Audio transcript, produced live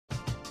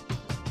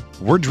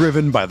We're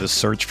driven by the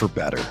search for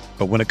better.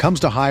 But when it comes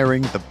to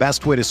hiring, the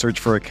best way to search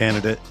for a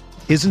candidate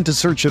isn't to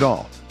search at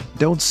all.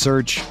 Don't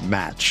search,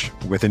 match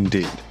with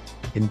Indeed.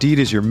 Indeed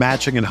is your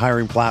matching and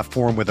hiring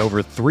platform with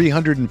over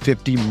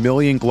 350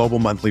 million global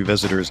monthly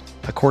visitors,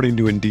 according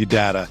to Indeed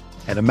data,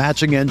 and a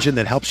matching engine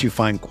that helps you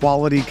find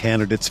quality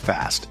candidates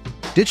fast.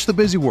 Ditch the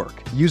busy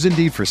work. Use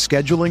Indeed for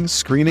scheduling,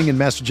 screening, and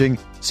messaging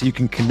so you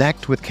can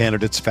connect with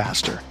candidates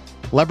faster.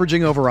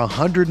 Leveraging over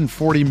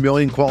 140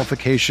 million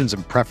qualifications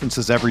and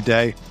preferences every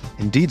day,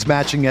 Indeed's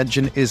matching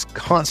engine is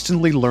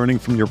constantly learning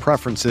from your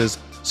preferences,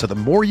 so the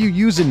more you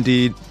use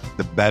Indeed,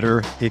 the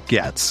better it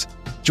gets.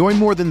 Join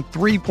more than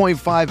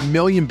 3.5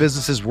 million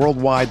businesses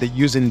worldwide that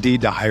use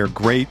Indeed to hire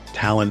great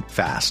talent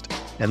fast.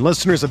 And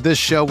listeners of this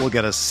show will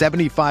get a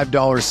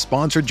 $75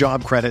 sponsored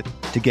job credit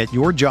to get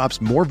your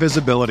jobs more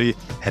visibility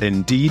at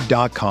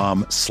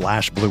Indeed.com/Blue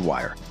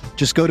Wire.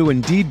 Just go to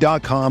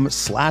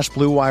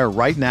Indeed.com/Blue Wire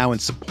right now and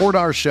support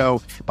our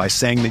show by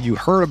saying that you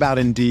heard about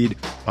Indeed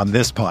on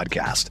this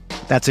podcast.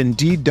 That's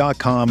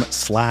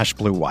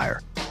Indeed.com/Blue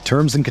Wire.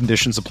 Terms and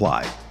conditions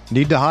apply.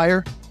 Need to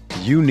hire?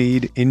 You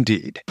need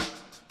Indeed.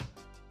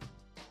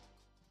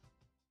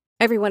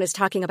 Everyone is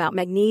talking about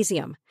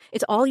magnesium.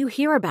 It's all you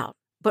hear about.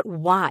 But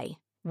why?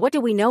 What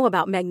do we know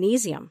about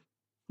magnesium?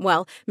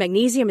 Well,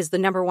 magnesium is the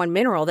number one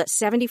mineral that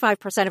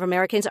 75% of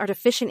Americans are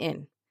deficient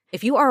in.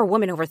 If you are a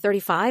woman over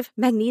 35,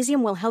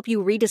 magnesium will help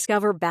you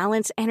rediscover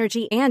balance,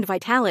 energy, and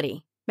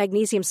vitality.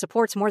 Magnesium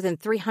supports more than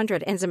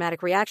 300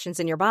 enzymatic reactions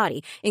in your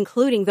body,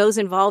 including those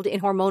involved in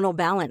hormonal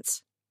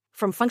balance.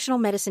 From functional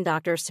medicine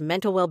doctors to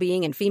mental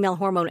well-being and female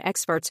hormone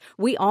experts,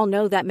 we all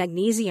know that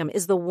magnesium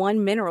is the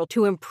one mineral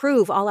to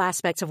improve all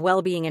aspects of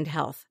well-being and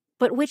health.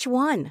 But which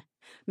one?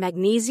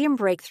 Magnesium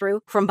Breakthrough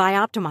from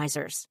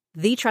Bioptimizers,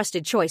 the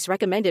trusted choice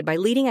recommended by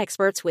leading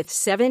experts with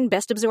 7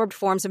 best-absorbed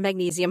forms of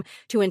magnesium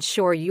to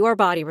ensure your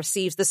body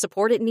receives the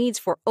support it needs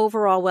for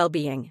overall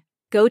well-being.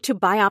 Go to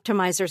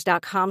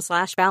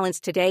bioptimizers.com/balance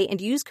today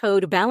and use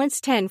code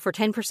BALANCE10 for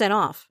 10%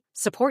 off.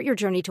 Support your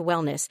journey to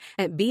wellness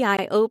at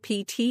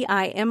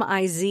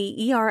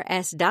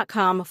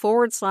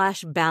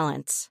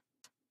bioptimizers.com/balance.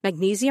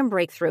 Magnesium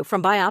Breakthrough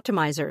from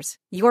Bioptimizers,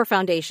 your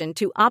foundation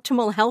to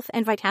optimal health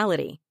and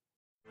vitality.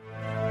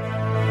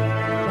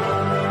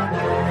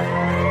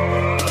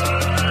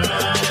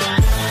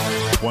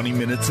 "20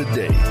 minutes a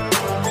day,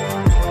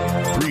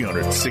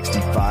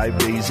 365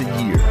 days a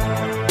year.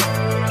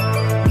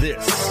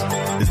 This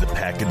is the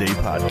Pack-A-Day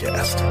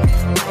Podcast.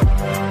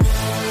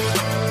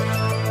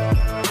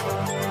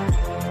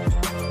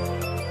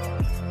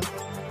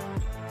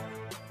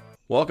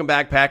 Welcome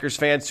back, Packers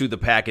fans, to the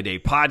Pack-A-Day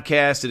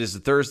Podcast. It is the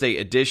Thursday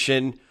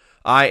edition.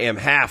 I am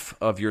half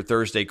of your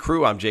Thursday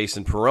crew. I'm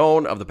Jason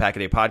Perrone of the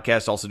Pack-A-Day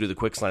Podcast. Also do the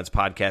Quick Slants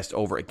podcast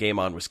over at Game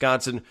On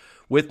Wisconsin.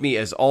 With me,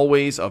 as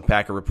always, of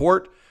Packer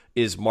Report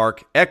is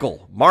Mark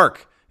Eckel.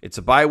 Mark, it's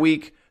a bye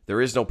week.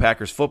 There is no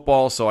Packers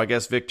football, so I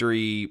guess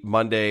Victory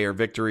Monday or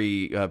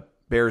Victory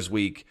Bears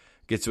week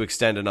gets to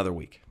extend another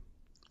week.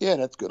 Yeah,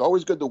 that's good.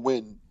 Always good to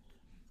win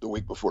the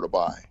week before the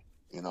bye,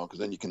 because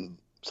then you can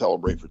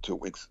celebrate for 2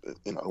 weeks.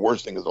 The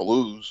worst thing is to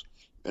lose,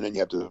 and then you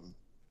have to,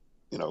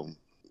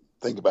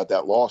 think about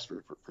that loss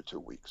for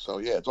 2 weeks. So,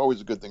 yeah, it's always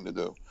a good thing to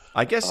do.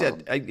 I guess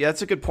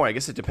that's a good point. I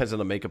guess it depends on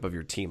the makeup of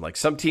your team. Like,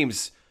 some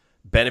teams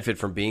benefit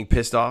from being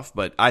pissed off,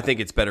 but I think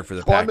it's better for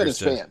the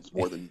Packers. I mean, as fans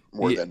more than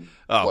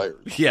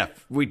players. Yeah,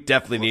 we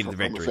definitely needed the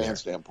victory. From a fan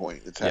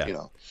standpoint, it's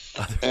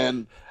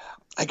and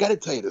I got to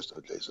tell you this, though,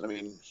 Jason. I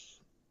mean,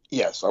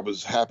 yes, I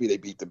was happy they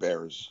beat the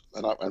Bears,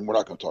 and we're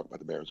not going to talk about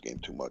the Bears game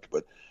too much,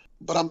 but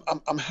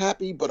I'm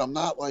happy, but I'm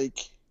not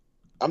like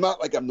I'm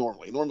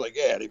normally. Normally, like,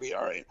 yeah, they beat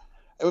all right.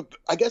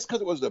 I guess because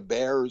it was the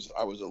Bears,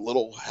 I was a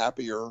little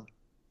happier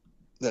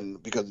than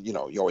because you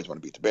always want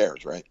to beat the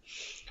Bears, right?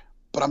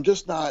 But I'm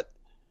just not.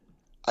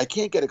 I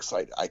can't get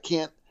excited. I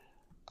don't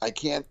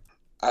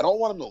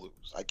want them to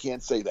lose. I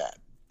can't say that.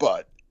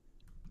 But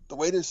the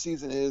way this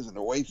season is and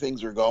the way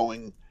things are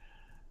going,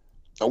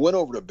 I went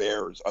over the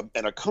Bears,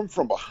 and a come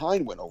from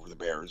behind win over the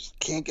Bears.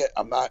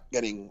 I'm not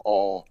getting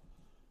all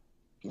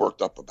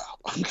worked up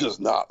about. I'm just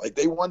not. Like,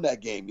 they won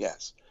that game,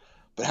 yes.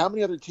 But how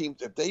many other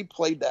teams, if they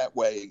played that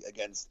way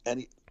against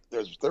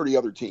there's 30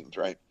 other teams,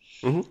 right?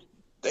 Mm-hmm.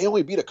 They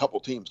only beat a couple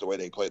teams the way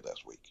they played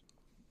last week.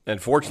 And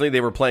fortunately,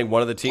 they were playing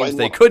one of the teams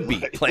they could be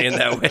playing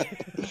that way.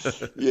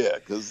 Yeah,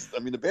 because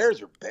the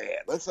Bears are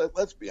bad.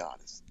 Let's be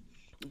honest.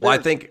 Well, I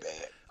think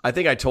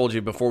I told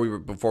you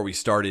before we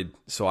started.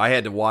 So I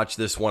had to watch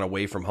this one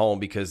away from home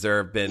because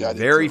there have been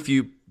very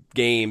few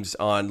games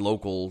on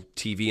local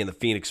TV in the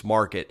Phoenix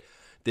market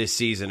this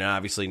season, and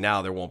obviously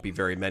now there won't be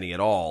very many at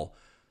all.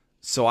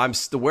 So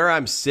where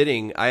I'm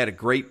sitting, I had a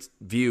great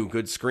view,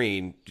 good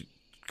screen.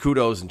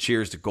 Kudos and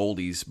cheers to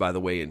Goldie's, by the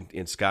way,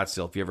 in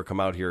Scottsdale. If you ever come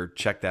out here,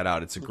 check that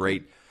out. It's a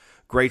great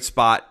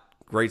spot,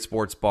 great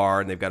sports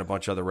bar, and they've got a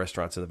bunch of other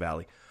restaurants in the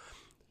valley.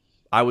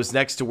 I was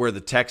next to where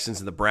the Texans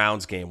and the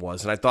Browns game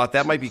was, and I thought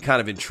that might be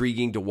kind of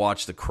intriguing to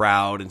watch the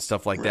crowd and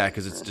stuff like that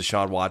because it's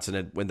Deshaun Watson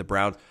and when the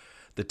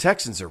The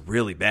Texans are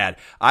really bad.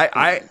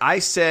 I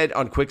said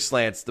on Quick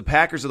Slants, the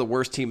Packers are the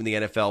worst team in the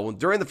NFL.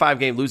 During the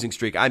 5-game losing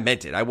streak, I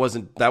meant it. That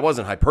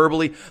wasn't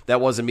hyperbole.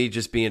 That wasn't me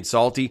just being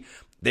salty.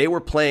 They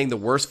were playing the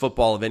worst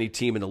football of any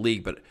team in the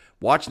league. But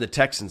watching the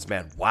Texans,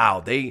 man, wow,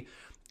 they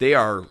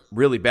are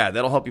really bad.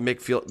 That'll help you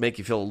make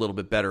you feel a little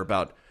bit better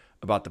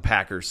about the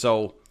Packers.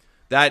 So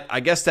that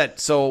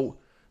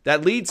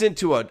leads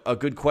into a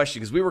good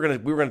question, because we were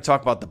gonna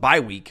talk about the bye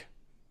week,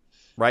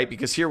 right?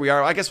 Because here we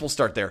are. I guess we'll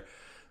start there.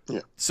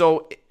 Yeah.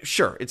 So,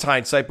 sure, it's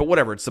hindsight, but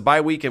whatever. It's the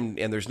bye week, and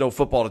there's no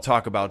football to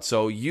talk about.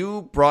 So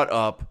you brought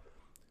up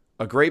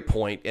a great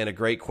point and a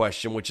great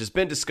question, which has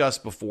been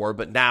discussed before,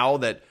 but now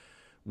that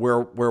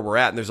where we're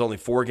at, and there's only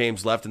 4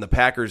 games left, and the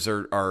Packers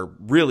are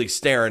really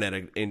staring at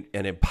an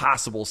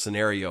impossible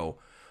scenario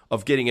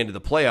of getting into the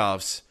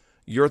playoffs,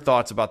 your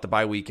thoughts about the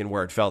bye week and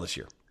where it fell this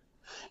year?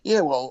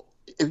 Yeah, well,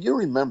 if you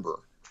remember,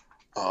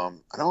 I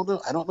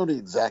don't know the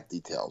exact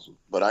details,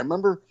 but I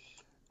remember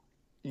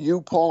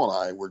you, Paul,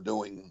 and I were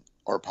doing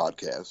our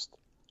podcast.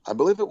 I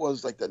believe it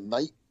was like the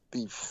night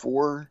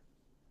before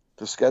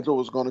the schedule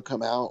was going to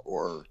come out,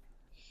 or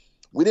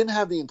we didn't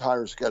have the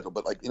entire schedule,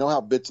 but like, you know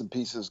how bits and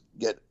pieces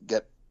get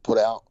put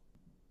out?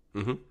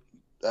 Mm-hmm.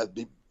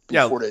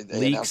 Before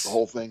they announced the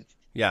whole thing.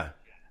 Yeah.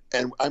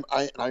 And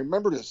I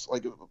remember this,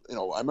 like, you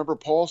know, I remember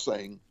Paul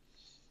saying,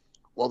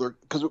 well,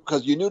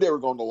 because you knew they were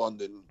going to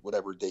London,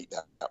 whatever date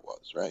that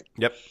was, right?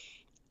 Yep.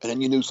 And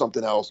then you knew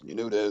something else, and you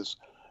knew this.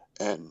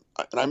 And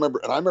I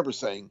remember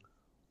saying,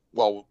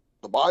 well,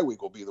 the bye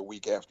week will be the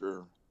week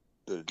after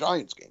the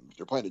Giants game. If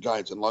they're playing the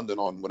Giants in London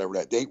on whatever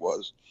that date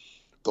was,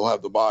 they'll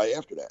have the bye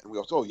after that. And we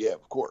go, oh yeah,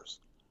 of course.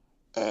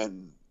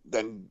 And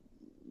then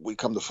we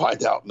come to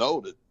find out,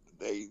 no, that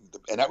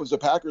and that was the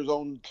Packers'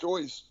 own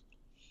choice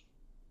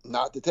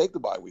not to take the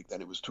bye week.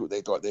 Then it was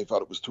they thought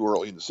it was too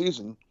early in the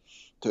season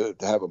to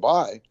have a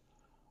bye,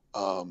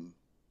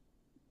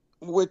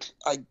 which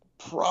I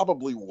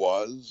probably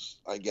was,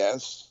 I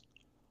guess.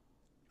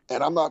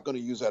 And I'm not going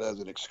to use that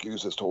as an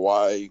excuse as to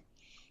why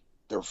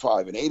they're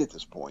 5-8 at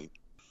this point.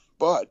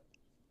 But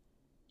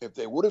if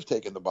they would have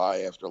taken the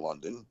bye after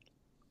London,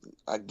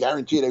 I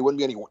guarantee they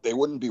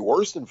wouldn't be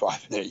worse than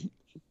 5-8.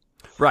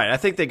 Right. I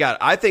think they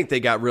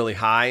got really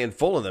high and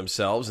full of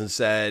themselves and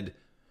said,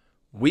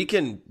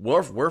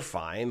 we're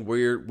fine.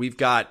 We've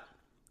got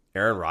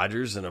Aaron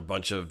Rodgers and a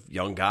bunch of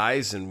young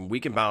guys, and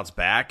we can bounce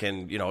back.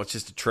 And, you know, it's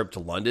just a trip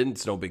to London.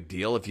 It's no big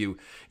deal.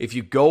 If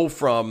you go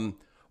from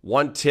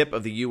one tip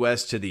of the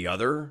U.S. to the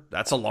other,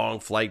 that's a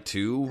long flight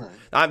too.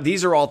 Right.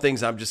 These are all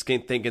things I'm just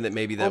thinking that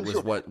maybe that was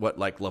sure. what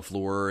like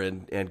LaFleur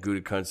and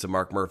Gutekunst and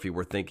Mark Murphy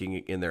were thinking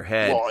in their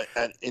head. Well,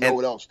 and you know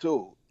what else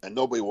too? And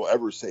nobody will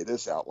ever say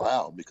this out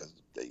loud because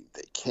they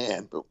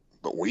can't,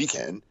 but we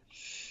can.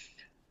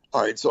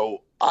 All right,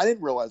 so I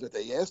didn't realize that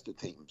they asked the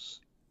teams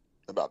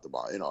about the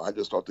bye. You know, I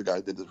just thought the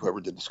guy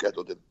whoever did the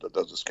schedule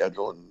does the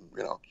schedule, and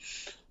you know,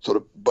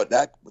 but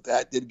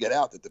that did get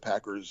out that the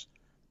Packers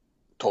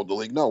told the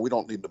league, no, we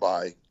don't need to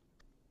bye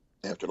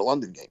after the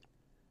London game.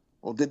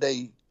 Well, did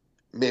they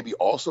maybe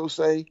also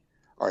say,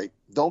 all right,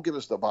 don't give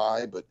us the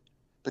bye, but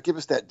give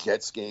us that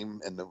Jets game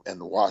and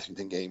the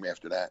Washington game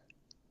after that,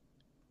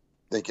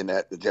 thinking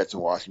that the Jets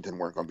and Washington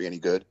weren't going to be any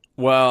good?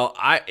 Well,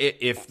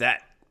 if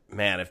that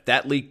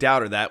leaked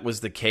out or that was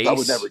the case, that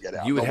would never get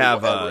out. You would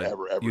have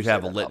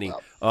a litany.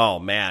 Oh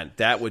man,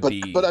 that would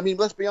be. But I mean,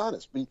 let's be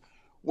honest. I mean,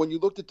 when you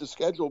looked at the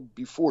schedule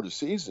before the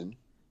season,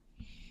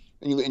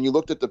 and you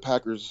looked at the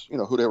Packers, you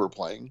know, who they were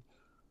playing,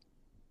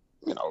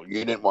 you know,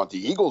 you didn't want the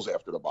Eagles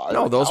after the bye.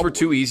 No, those were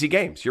 2 easy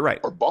games. You're right.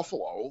 Or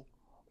Buffalo,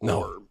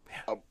 or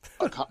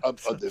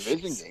a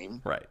division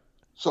game. Right.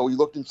 So you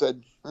looked and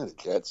said, the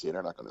Jets, they're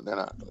not going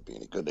to be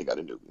any good. They got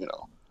to do, you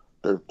know,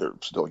 they're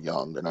still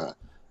young. They're not.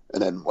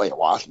 And then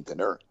Washington,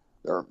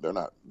 they're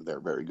not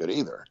very good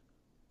either.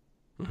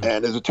 Mm-hmm.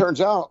 And as it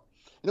turns out,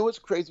 you know what's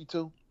crazy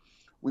too?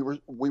 We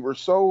were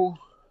so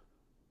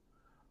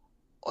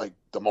like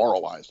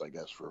demoralized, I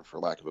guess, for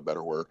lack of a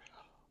better word,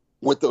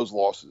 with those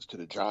losses to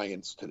the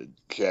Giants, to the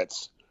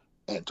Jets,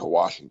 and to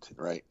Washington,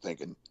 right?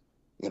 Thinking,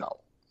 you know,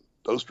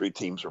 those 3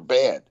 teams are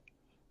bad.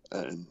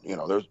 And, you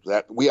know, there's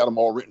that we had them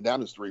all written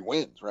down as 3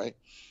 wins, right?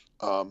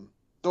 All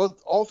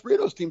 3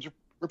 of those teams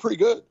are pretty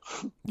good.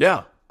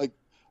 Yeah. Like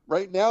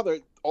right now,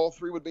 all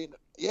 3 would be,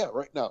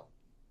 right now.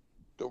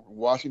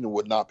 Washington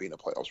would not be in the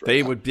playoffs right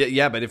They now. would be,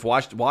 yeah, but if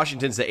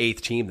Washington's the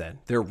 8th team, then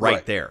they're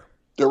right there.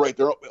 They're right.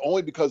 They're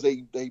only because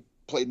they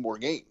played more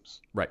games.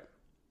 Right.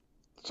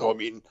 So I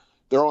mean,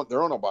 they're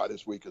on a bye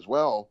this week as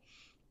well.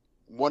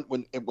 When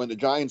the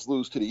Giants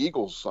lose to the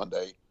Eagles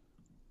Sunday,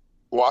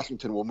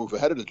 Washington will move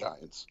ahead of the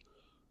Giants,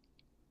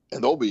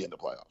 and they'll be in the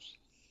playoffs.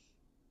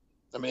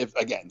 I mean,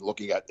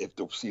 looking at if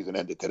the season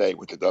ended today,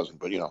 which it doesn't,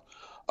 but you know,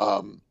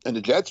 and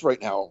the Jets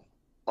right now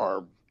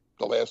are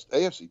the last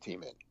AFC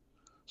team in.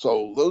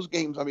 So those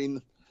games, I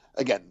mean,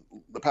 again,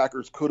 the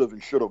Packers could have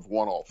and should have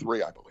won all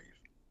 3, I believe,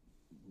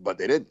 but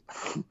they didn't.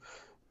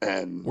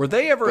 And were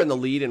they ever in the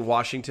lead in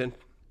Washington?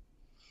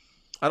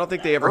 I don't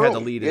think they ever had the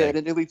lead. Yeah,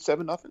 didn't they lead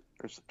 7-0?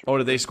 Oh,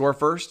 did they score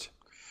first?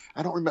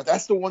 I don't remember.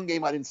 That's the one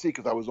game I didn't see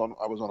because I was on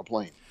a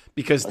plane.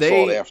 Because I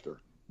saw it after.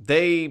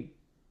 They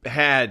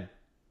had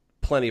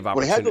plenty of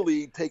opportunity. Well, they had the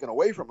lead taken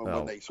away from them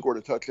when they scored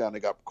a touchdown. They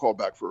got called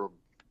back for a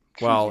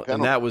penalty.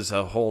 And that was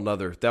a whole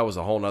nother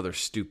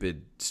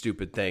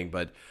stupid thing.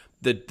 But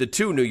the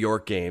two New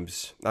York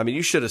games, I mean,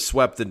 you should have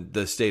swept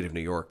the state of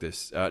New York.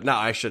 No,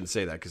 I shouldn't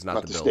say that because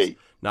not the Bills. State.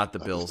 Not the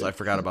Bills. I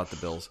forgot about the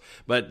Bills.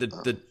 But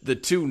the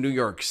two New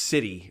York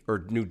City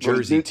or New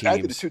Jersey teams.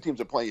 Actually, the two teams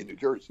are playing in New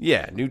Jersey.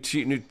 Yeah,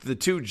 the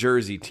two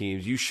Jersey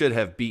teams. You should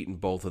have beaten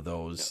both of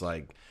those. Yeah.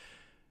 Like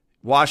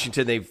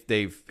Washington,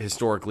 they've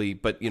historically,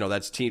 but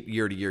that's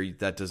year to year.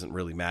 That doesn't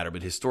really matter.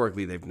 But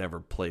historically, they've never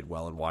played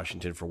well in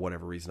Washington for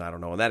whatever reason. I don't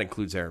know, and that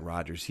includes Aaron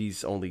Rodgers.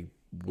 He's only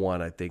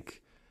won, I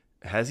think.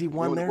 Has he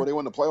won there? Well, they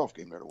won the playoff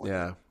game there.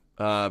 Yeah.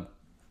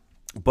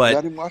 But was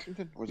that in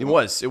Washington? It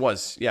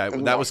was. Yeah,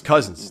 that was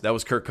Cousins. That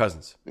was Kirk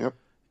Cousins. Yep.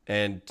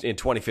 And in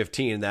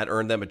 2015, that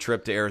earned them a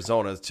trip to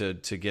Arizona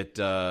to get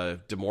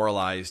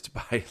demoralized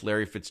by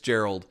Larry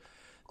Fitzgerald.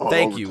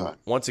 Thank you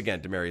once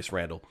again, Demarius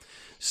Randall.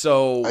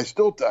 So I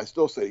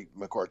still say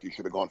McCarthy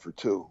should have gone for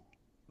 2.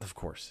 Of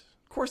course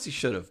he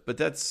should have. But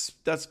that's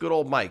good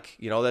old Mike.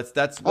 It would have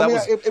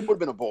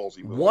been a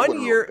ballsy move.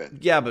 1 year.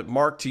 Yeah, but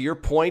Mark, to your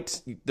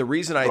point, the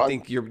reason I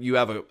think you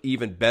have an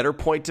even better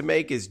point to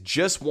make is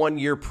just 1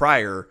 year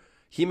prior,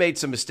 he made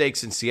some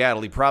mistakes in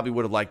Seattle he probably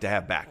would have liked to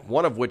have back.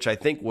 One of which I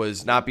think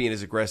was not being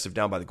as aggressive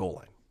down by the goal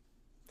line.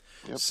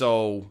 Yep.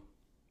 So,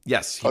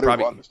 yes, he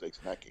probably a lot of mistakes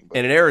in that game.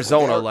 And in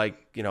Arizona,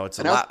 it's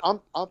a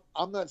lot.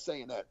 I'm not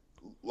saying that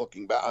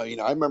looking back.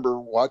 I remember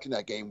watching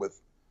that game with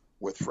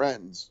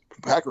friends,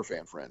 Packer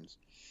fan friends,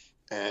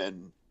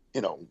 and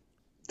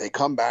they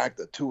come back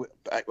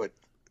with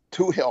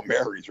two Hail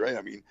Marys, right?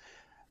 I mean,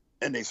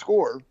 and they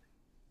score,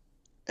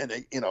 and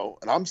they and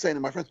I'm saying to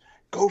my friends,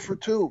 go for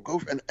 2,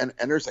 and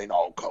they're saying,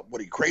 oh,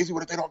 what are you crazy?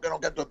 What if they don't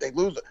get it? They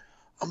lose it.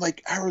 I'm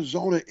like,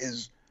 Arizona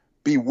is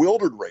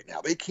bewildered right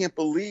now. They can't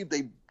believe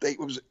they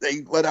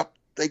let up.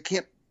 They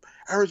can't.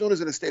 Arizona's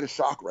in a state of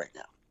shock right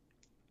now.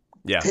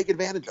 Yeah, take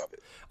advantage of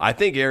it. I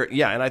think,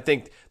 and I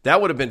think that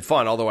would have been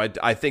fun. Although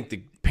I think the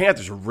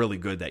Panthers were really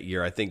good that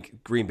year. I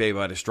think Green Bay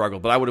might have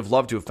struggled, but I would have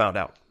loved to have found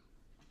out.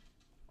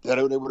 Yeah,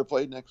 they would have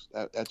played next.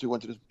 That's who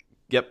went to this.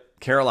 Yep,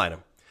 Carolina.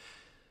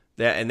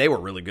 And they were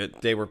really good.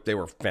 They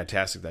were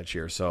fantastic that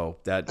year. So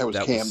that was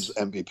Cam's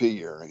MVP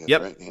year, I guess.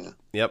 Yep. Right? Yeah.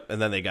 Yep.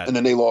 And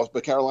then they lost,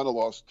 but Carolina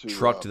lost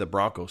to to the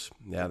Broncos.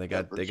 Yeah, they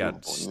got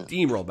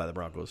steamrolled by the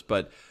Broncos.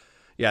 But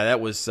yeah, that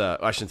was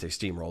I shouldn't say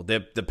steamrolled.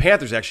 The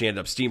Panthers actually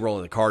ended up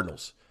steamrolling the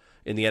Cardinals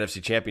in the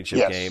NFC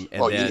Championship game.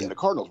 And then the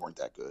Cardinals weren't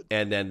that good.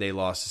 And then they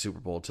lost the Super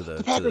Bowl to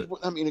the Packers.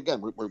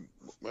 Again,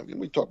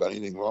 we talk about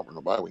anything wrong in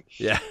the bye week.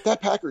 Yeah.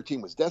 That Packer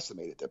team was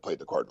decimated that played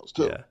the Cardinals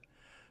too. Yeah.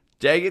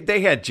 They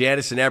had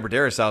Janice and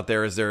Aberderis out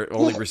there as their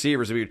only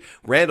receivers. I mean,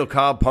 Randall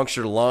Cobb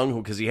punctured a lung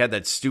because he had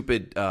that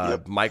stupid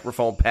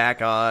microphone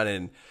pack on,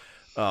 and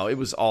it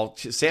was all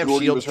Sam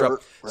Shields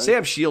dropped. Right?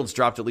 Sam Shields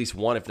dropped at least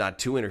 1, if not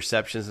 2,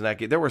 interceptions in that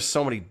game. There were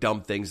so many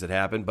dumb things that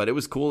happened, but it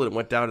was cool that it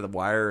went down to the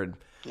wire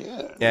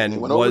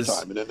and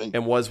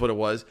was what it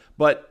was.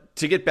 But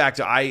to get back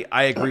to, I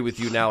agree with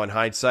you now in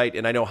hindsight,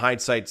 and I know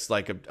hindsight's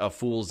like a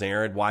fool's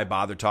errand. Why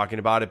bother talking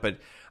about it? But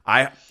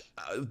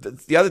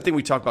the other thing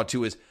we talked about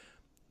too is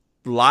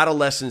a lot of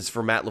lessons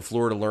for Matt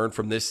LaFleur to learn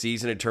from this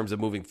season in terms of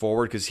moving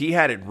forward, because he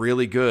had it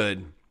really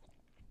good.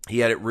 He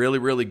had it really,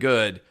 really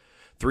good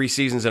 3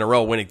 seasons in a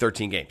row, winning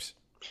 13 games.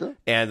 Sure.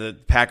 And the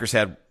Packers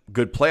had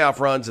good playoff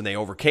runs, and they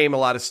overcame a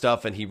lot of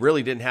stuff, and he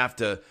really didn't have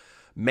to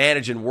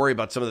manage and worry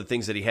about some of the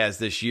things that he has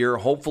this year.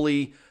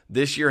 Hopefully,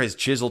 this year has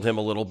chiseled him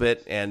a little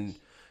bit, and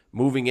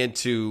moving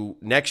into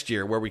next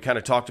year, where we kind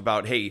of talked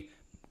about, hey,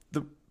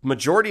 the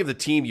majority of the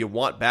team you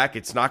want back,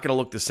 it's not going to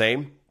look the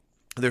same.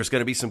 There's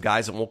going to be some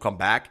guys that won't come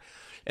back,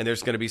 and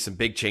there's going to be some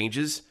big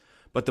changes.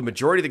 But the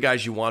majority of the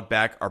guys you want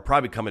back are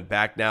probably coming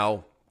back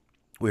now.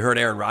 We heard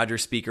Aaron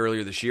Rodgers speak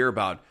earlier this year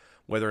about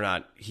whether or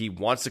not he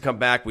wants to come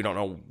back. We don't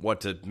know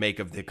what to make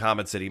of the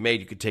comments that he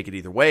made. You could take it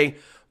either way.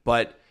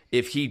 But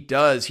if he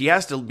does, he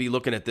has to be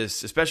looking at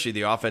this, especially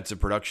the offensive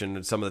production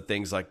and some of the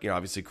things like,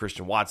 obviously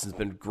Christian Watson's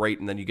been great,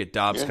 and then you get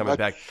Dobbs coming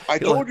back. I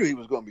told you he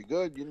was going to be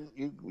good. You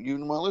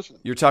didn't want to listen.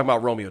 You're talking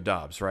about Romeo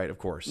Dobbs, right? Of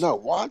course. No,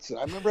 Watson.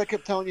 I remember I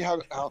kept telling you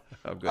how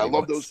I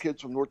love those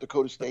kids from North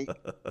Dakota State.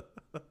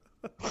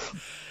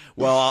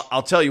 Well,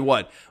 I'll tell you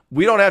what.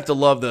 We don't have to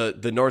love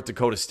the North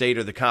Dakota State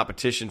or the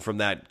competition from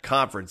that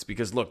conference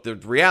because, look, the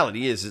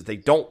reality is they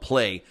don't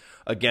play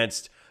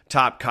against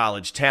top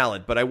college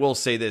talent. But I will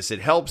say this. It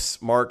helps,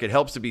 Mark. It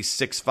helps to be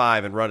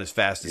 6'5" and run as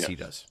fast as he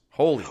does.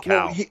 Holy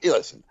cow. Well,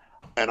 listen,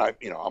 and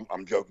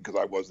I'm joking because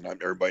I wasn't.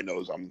 Everybody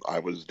knows I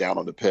was down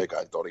on the pick.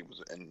 I thought he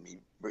was, and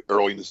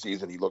early in the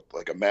season, he looked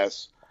like a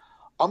mess.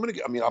 I'm going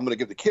to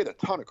give the kid a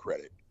ton of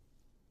credit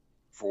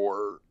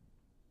for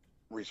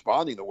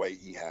responding the way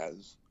he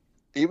has.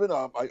 Even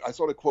I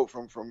saw a quote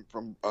from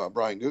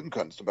Brian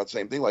Gutekunst about the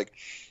same thing.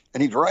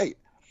 And he's right.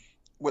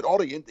 With all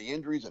the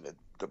injuries and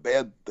the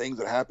bad things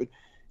that happened,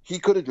 he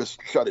could have just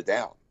shut it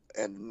down,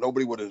 and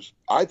nobody would have.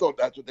 I thought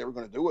that's what they were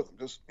going to do with him.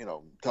 Just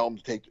tell him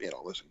to take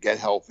listen, get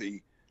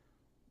healthy,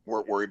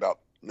 worry about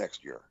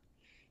next year.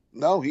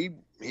 No, he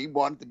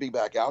wanted to be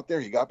back out there.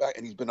 He got back,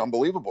 and he's been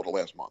unbelievable the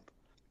last month.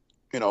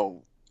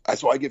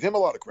 So I give him a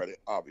lot of credit,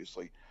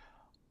 obviously,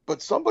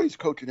 but somebody's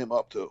coaching him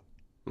up too.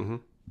 Mm-hmm.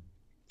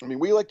 I mean,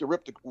 we like to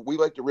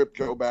rip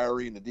Joe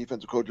Barry and the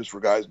defensive coaches for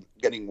guys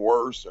getting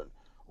worse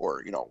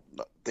or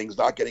things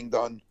not getting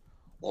done.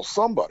 Well,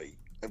 somebody,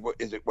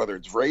 whether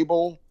it's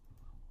Vrabel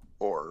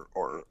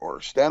or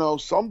Steno,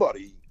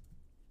 somebody.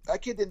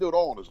 That kid didn't do it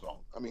all on his own.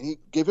 I mean,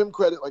 give him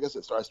credit. Like I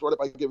said, I started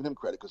by giving him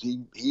credit because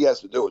he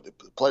has to do it.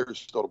 The player's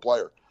still the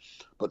player.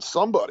 But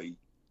somebody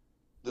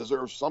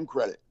deserves some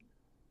credit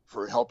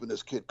for helping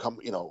this kid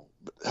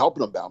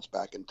helping him bounce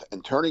back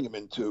and turning him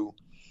into,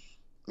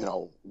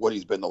 what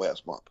he's been the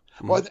last month.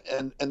 Mm-hmm. Well,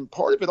 and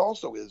part of it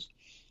also is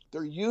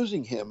they're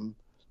using him.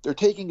 They're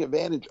taking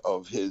advantage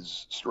of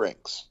his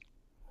strengths.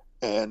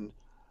 And,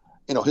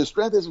 his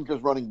strength isn't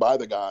just running by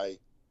the guy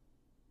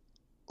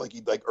like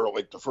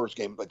the first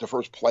game, like the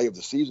first play of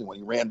the season when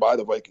he ran by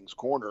the Vikings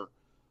corner,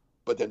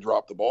 but then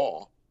dropped the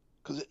ball.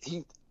 Because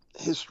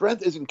his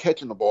strength isn't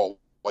catching the ball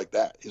like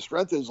that. His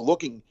strength is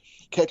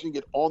catching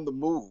it on the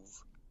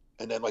move,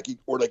 and then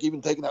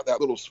even taking out that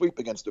little sweep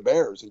against the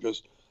Bears and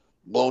just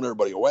blowing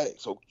everybody away.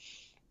 So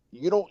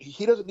he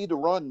doesn't need to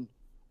run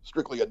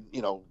strictly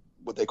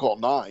what they call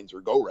nines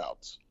or go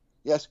routes.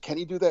 Yes, can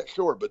he do that?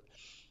 Sure, but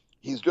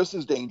he's just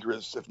as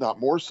dangerous, if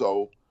not more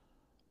so,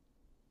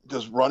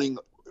 just running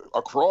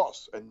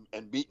across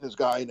and beating his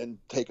guy and then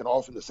taking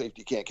off, and the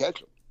safety can't catch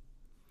him.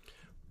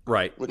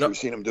 Right, which we've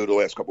seen him do the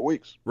last couple of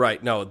weeks.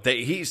 Right. No,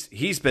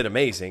 he's been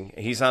amazing.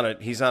 He's on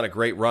a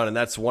great run, and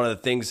that's one of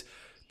the things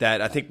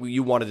that I think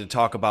you wanted to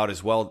talk about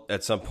as well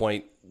at some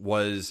point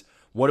was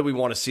what do we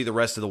want to see the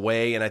rest of the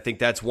way? And I think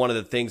that's one of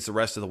the things the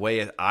rest of the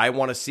way I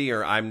want to see,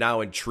 or I'm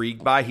now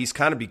intrigued by. He's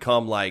kind of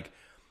become like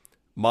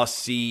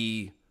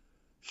must-see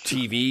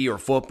TV or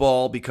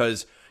football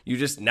because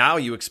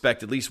you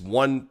expect at least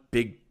one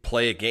big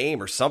play a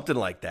game or something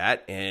like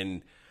that.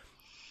 And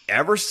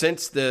ever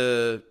since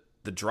the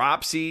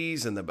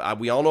dropsies and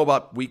we all know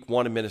about week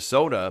 1 in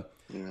Minnesota,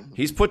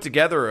 he's put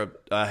together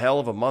a hell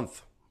of a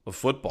month of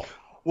football.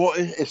 Well,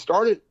 it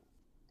started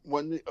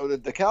when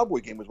the Cowboy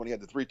game was when he had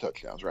the 3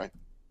 touchdowns, right?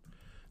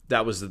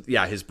 That was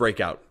his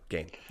breakout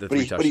game. But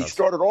he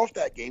started off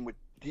that game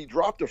he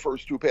dropped the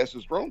first 2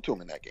 passes thrown to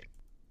him in that game.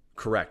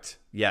 Correct.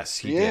 Yes,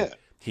 he did.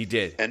 He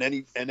did. And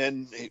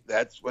then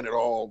that's when it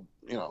all,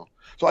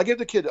 So I give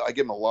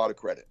him a lot of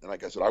credit. And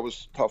like I said, I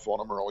was tough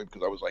on him early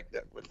because I was like,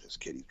 that with this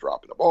kid, he's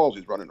dropping the balls,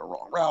 he's running the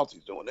wrong routes,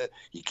 he's doing it,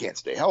 he can't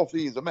stay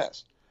healthy, he's a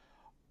mess.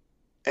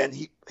 And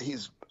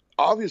he's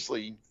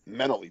obviously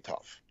mentally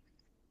tough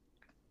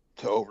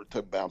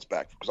to bounce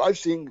back, because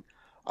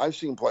I've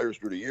seen players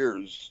through the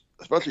years,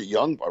 especially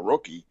a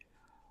rookie,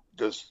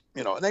 just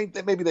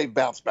and maybe they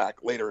bounce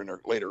back later in their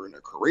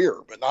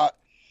career, but not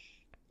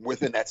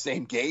within that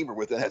same game or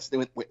within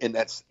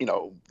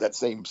that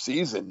same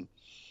season,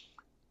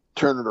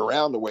 turn it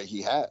around the way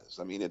he has.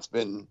 I mean, it's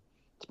been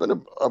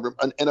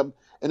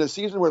in a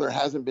season where there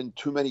hasn't been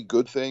too many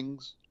good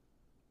things.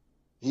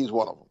 He's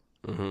one of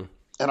them, mm-hmm.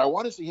 And I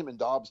want to see him and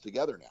Dobbs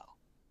together now.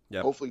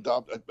 Yep. Hopefully,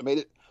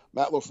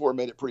 Matt LaFleur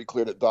made it pretty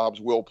clear that Dobbs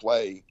will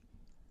play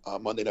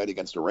Monday night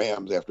against the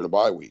Rams after the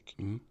bye week.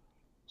 Mm-hmm.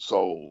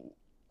 So,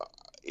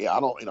 I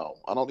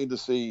don't need to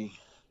see.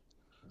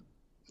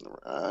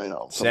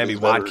 Sammy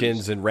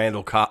Watkins and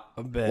Randall Cobb.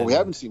 Well, we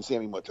haven't seen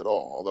Sammy much at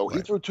all, although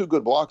he threw 2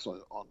 good blocks on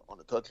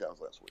the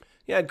touchdowns last week.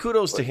 Yeah, and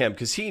kudos to him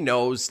because he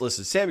knows.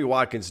 Listen, Sammy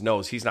Watkins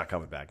knows he's not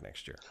coming back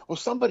next year. Well,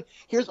 all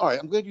right.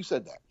 I'm glad you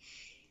said that.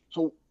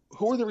 So,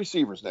 who are the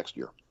receivers next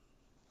year?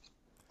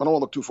 I don't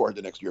want to look too far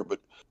into next year, but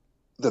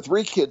the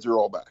 3 kids are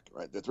all back,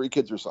 right? The 3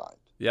 kids are signed.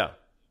 Yeah,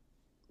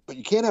 but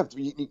you can't have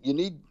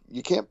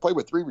you can't play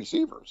with 3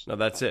 receivers. No,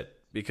 that's it.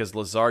 Because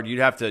Lazard, you'd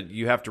have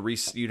to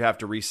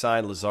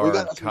re-sign Lazard,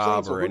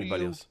 Cobb, or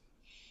anybody else.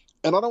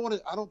 And I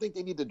don't think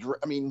they need to.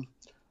 I mean,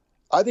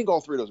 I think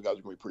all 3 of those guys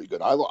are going to be pretty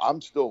good. I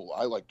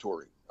like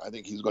Torrey. I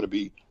think he's going to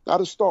be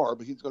not a star,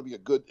 but he's going to be a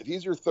good. If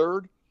he's your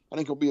third, I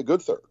think he'll be a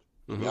good third.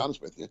 To be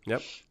honest with you.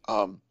 Yep.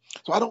 So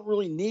I don't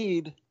really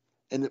need,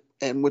 and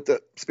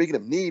speaking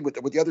of need, with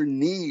the other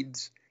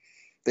needs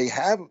they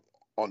have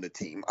on the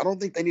team, I don't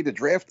think they need to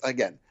draft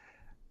again.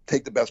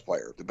 Take the best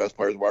player. If the best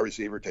player is wide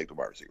receiver, take the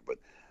wide receiver. But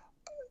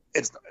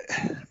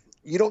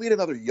you don't need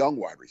another young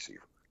wide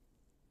receiver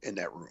in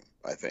that room,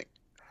 I think.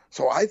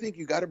 So I think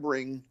you got to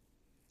bring.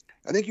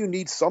 I think you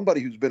need somebody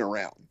who's been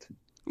around.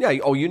 Yeah.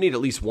 Oh, you need at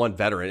least one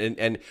veteran,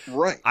 and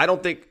right. I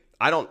don't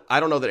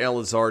know that Allen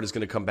Lazard is going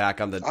to come back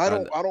on the.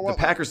 The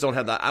Packers don't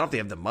have that. I don't think they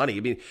have the money.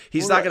 I mean,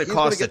 he's not going to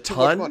cost a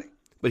ton,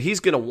 but he's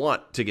going to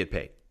want to get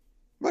paid.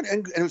 But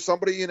and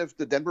if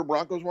the Denver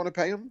Broncos want to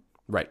pay him,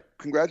 right?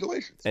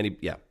 Congratulations. And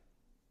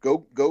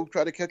go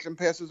try to catch them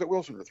passes that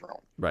Wilson are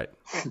throwing. Right.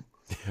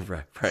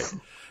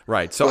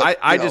 Right. So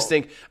I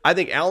think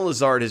Allen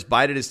Lazard has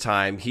bided his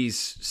time. He's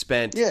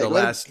spent the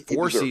last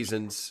 4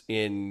 seasons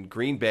in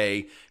Green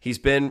Bay. He's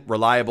been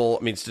reliable.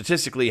 I mean,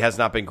 statistically has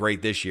not been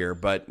great this year,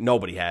 but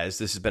nobody has.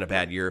 This has been a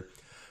bad year.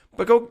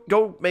 But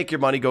go make your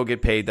money, go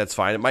get paid. That's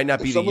fine. It might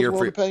not be the year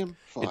for to pay him.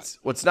 Fine.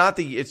 It's not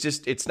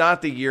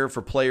the year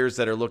for players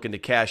that are looking to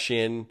cash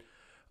in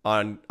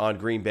on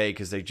Green Bay,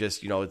 because they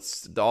just,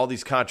 it's all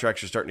these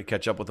contracts are starting to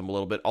catch up with them a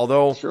little bit.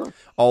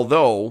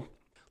 Although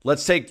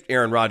let's take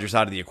Aaron Rodgers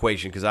out of the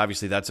equation, because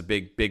obviously that's a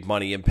big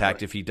money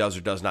impact if he does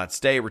or does not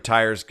stay,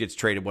 retires, gets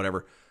traded,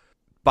 whatever.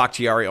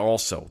 Bakhtiari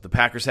also. The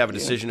Packers have a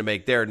decision to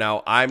make there.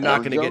 Now, I'm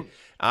not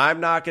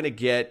going to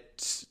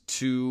get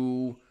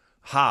too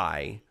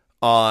high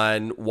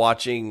on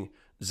watching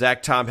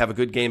Zach Tom have a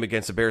good game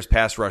against the Bears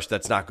pass rush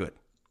that's not good.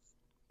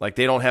 Like,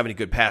 they don't have any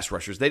good pass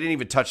rushers. They didn't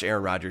even touch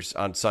Aaron Rodgers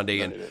on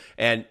Sunday.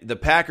 And the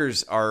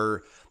Packers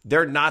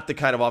they're not the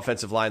kind of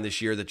offensive line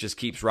this year that just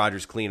keeps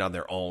Rodgers clean on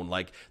their own.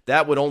 Like,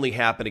 that would only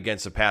happen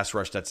against a pass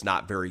rush that's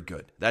not very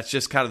good. That's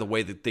just kind of the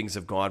way that things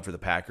have gone for the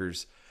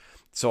Packers.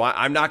 So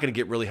I'm not going to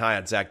get really high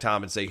on Zach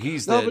Tom and say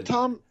but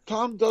Tom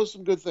does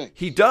some good things.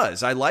 He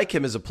does. I like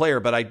him as a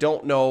player, but I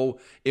don't know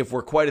if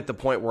we're quite at the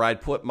point where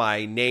I'd put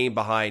my name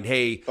behind,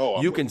 hey,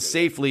 you can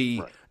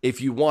safely,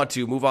 if you want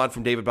to, move on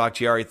from David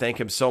Bakhtiari,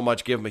 thank him so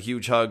much, give him a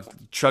huge hug,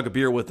 chug a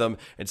beer with him,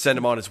 and send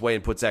him on his way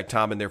and put Zach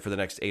Tom in there for the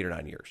next 8 or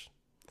 9 years.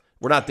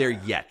 We're not there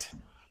yet.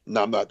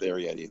 No, I'm not there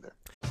yet either.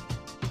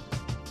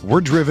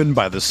 We're driven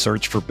by the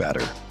search for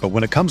better. But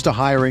when it comes to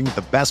hiring,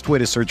 the best way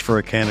to search for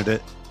a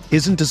candidate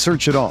isn't to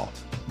search at all.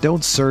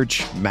 Don't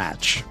search,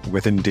 match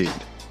with Indeed.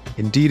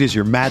 Indeed is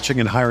your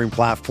matching and hiring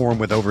platform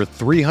with over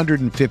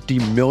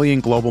 350 million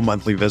global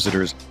monthly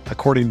visitors,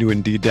 according to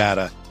Indeed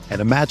data,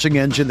 and a matching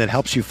engine that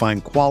helps you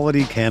find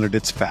quality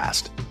candidates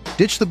fast.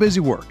 Ditch the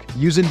busy work.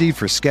 Use Indeed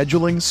for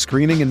scheduling,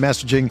 screening, and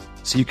messaging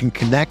so you can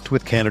connect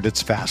with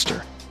candidates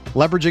faster.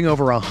 Leveraging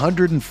over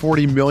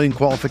 140 million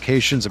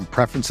qualifications and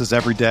preferences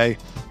every day,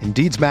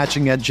 Indeed's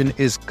matching engine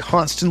is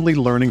constantly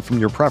learning from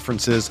your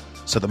preferences,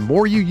 so the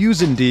more you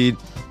use Indeed,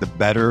 the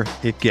better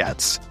it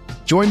gets.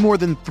 Join more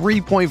than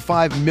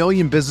 3.5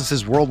 million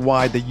businesses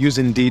worldwide that use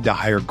Indeed to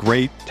hire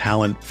great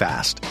talent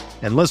fast.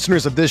 And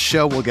listeners of this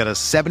show will get a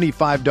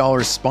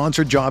 $75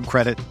 sponsored job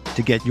credit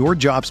to get your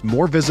jobs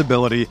more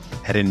visibility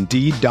at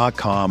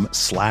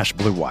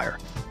Indeed.com/Blue Wire.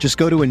 Just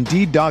go to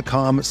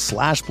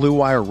Indeed.com/Blue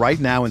Wire right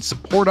now and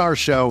support our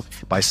show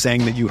by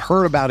saying that you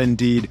heard about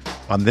Indeed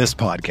on this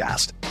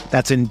podcast.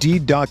 That's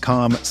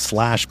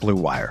Indeed.com/Blue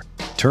Wire.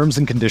 Terms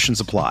and conditions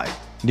apply.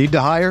 Need to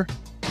hire?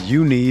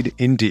 You need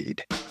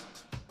Indeed.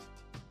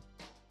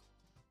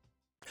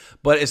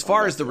 But as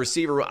far as the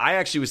receiver, I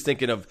actually was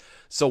thinking of,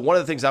 so one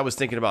of the things I was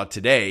thinking about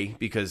today,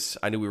 because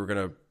I knew we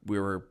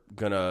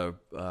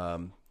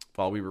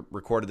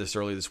recorded this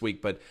earlier this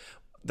week, but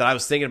that I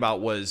was thinking about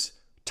was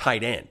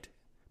tight end.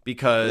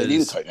 Because they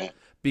need a tight end.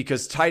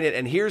 Because tight end,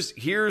 and here's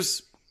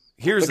the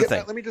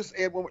thing. Let me just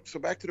add one. So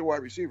back to the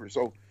wide receiver.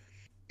 So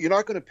you're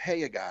not going to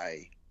pay a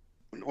guy.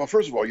 Well,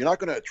 first of all, you're not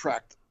going to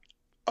attract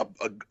a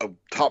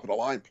top of the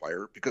line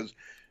player, because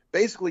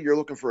basically you're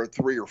looking for a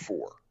 3 or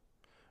 4.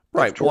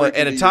 Right. Well,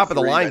 and a top of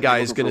the line guy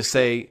is going to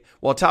say,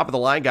 well,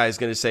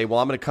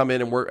 I'm going to come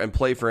in and work and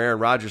play for Aaron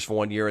Rodgers for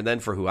 1 year, and then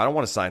for who? I don't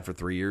want to sign for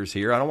 3 years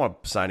here. I don't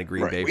want to sign a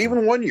Green Bay.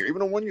 Even 1 year.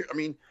 I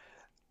mean,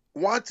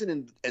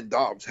 Watson and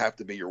Dobbs have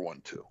to be your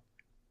 1-2,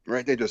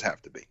 right? They just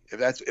have to be.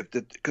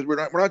 Because we're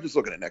not just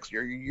looking at next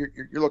year.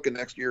 You're looking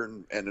next year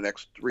and the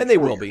next 3. And they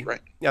will years, be,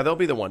 right? Yeah, they'll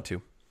be the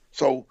 1-2.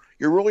 So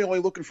you're really only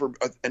looking for,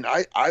 and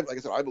I like I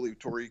said, I believe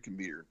Torrey can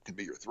be your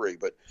 3,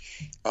 but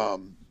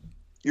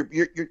you're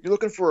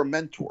looking for a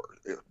mentor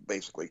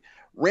basically.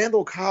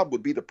 Randall Cobb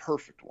would be the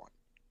perfect one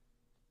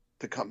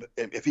to come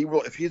if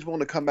he's willing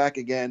to come back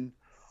again.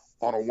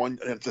 On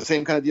it's the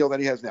same kind of deal that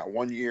he has now.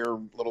 1 year,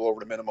 a little over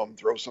the minimum,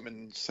 throw some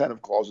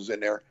incentive clauses in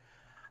there.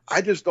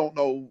 I just don't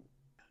know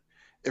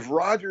if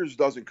Rodgers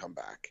doesn't come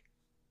back,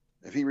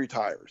 if he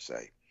retires,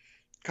 say,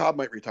 Cobb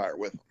might retire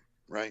with him,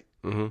 right?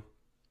 Mm-hmm.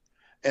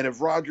 And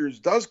if Rodgers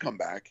does come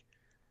back,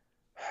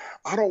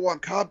 I don't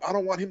want Cobb. I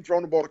don't want him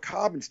throwing the ball to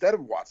Cobb instead of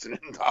Watson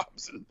and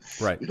Dobbs.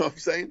 Right. You know what I'm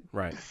saying?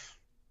 Right.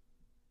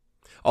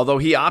 Although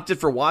he opted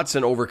for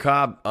Watson over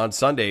Cobb on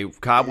Sunday,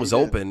 Cobb was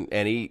open,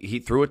 and he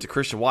threw it to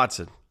Christian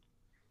Watson.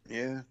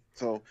 Yeah.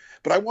 So,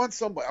 but I want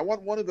somebody. I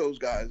want one of those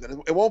guys,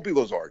 and it won't be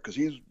Lazard because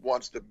he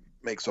wants to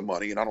make some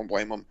money, and I don't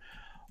blame him.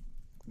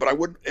 But I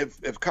would,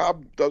 if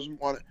Cobb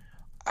doesn't want it,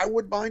 I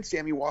would mind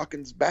Sammy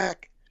Watkins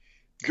back,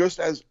 just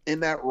as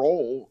in that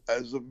role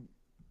as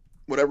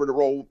whatever the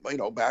role,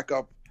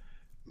 backup,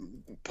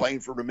 playing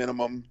for the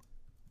minimum,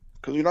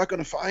 because you're not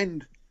going to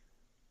find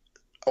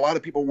a lot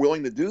of people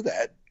willing to do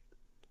that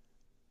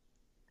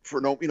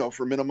for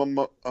for minimum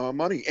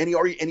money, and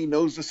he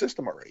knows the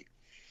system already.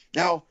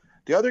 Now,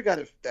 the other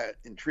guy that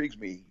intrigues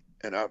me,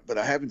 but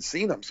I haven't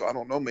seen him, so I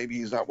don't know. Maybe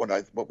he's not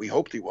what we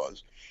hoped he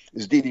was.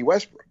 Is D.D.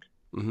 Westbrook?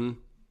 Mm-hmm.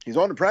 He's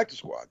on the practice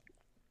squad,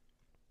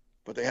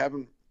 but they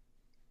haven't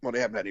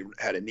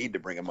had a need to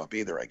bring him up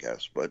either, I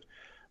guess. But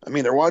I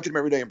mean, they're watching him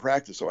every day in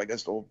practice, so I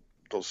guess they'll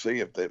see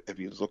if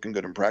he's looking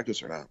good in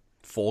practice or not.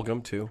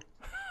 Fulgham too,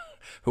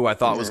 who I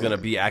thought was going to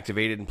be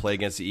activated and play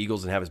against the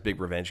Eagles and have his big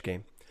revenge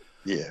game.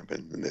 Yeah, but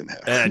it didn't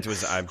happen. And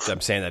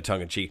I'm saying that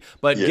tongue in cheek.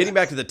 But getting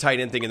back to the tight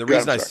end thing, and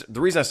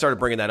the reason I started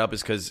bringing that up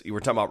is because you were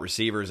talking about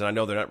receivers, and I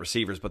know they're not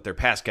receivers, but they're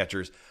pass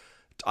catchers.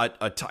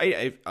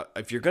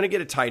 If you're going to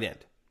get a tight end,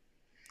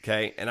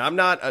 okay, and I'm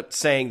not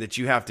saying that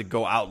you have to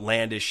go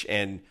outlandish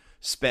and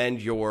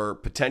spend your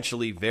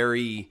potentially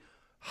very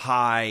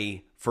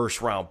high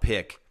first-round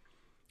pick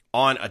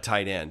on a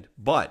tight end,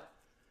 but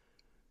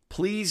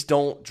please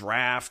don't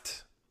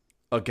draft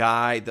a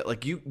guy that,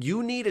 like,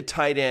 you need a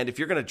tight end. If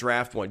you're going to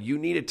draft one, you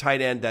need a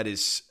tight end that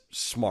is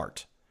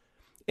smart.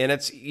 And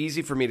it's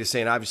easy for me to say,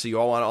 and obviously you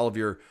all want all of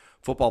your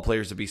football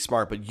players to be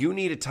smart, but you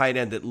need a tight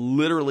end that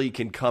literally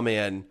can come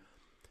in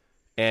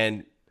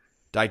and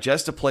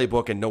digest a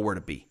playbook and know where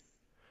to be.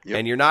 Yep.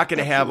 And you're not going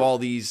to have all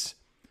these,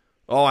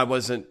 I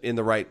wasn't in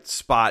the right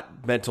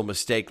spot, mental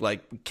mistake.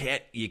 Like,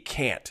 you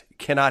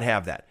cannot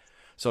have that.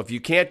 So if you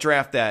can't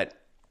draft that,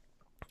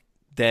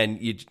 then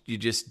you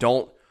just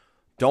don't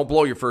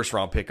blow your first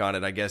round pick on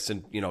it, I guess,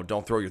 and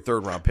don't throw your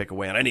third round pick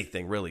away on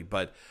anything really.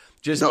 But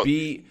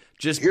be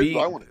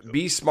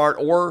smart,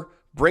 or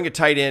bring a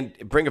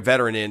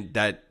veteran in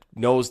that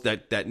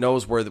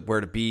knows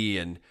where to be,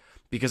 and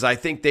because I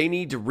think they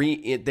need to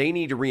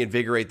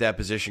reinvigorate that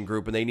position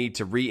group, and they need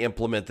to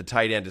re-implement the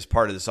tight end as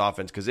part of this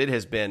offense because it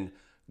has been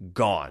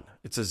gone.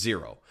 It's a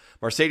zero.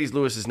 Mercedes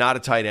Lewis is not a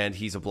tight end.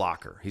 He's a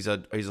blocker. He's a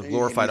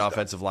glorified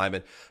offensive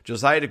lineman.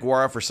 Josiah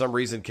DeGuara, for some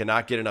reason,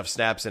 cannot get enough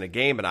snaps in a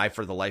game, and I,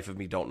 for the life of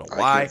me, don't know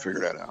why. I can't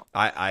figure that out.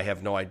 I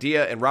have no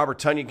idea. And Robert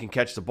Tonyan can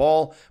catch the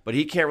ball, but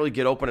he can't really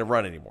get open and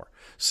run anymore.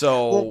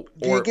 So,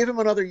 do you give him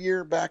another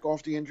year back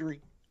off the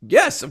injury?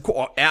 Yes, of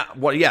course.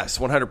 Well, yes,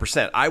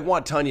 100%. I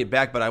want Tonyan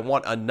back, but I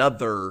want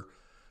another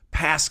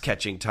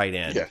pass-catching tight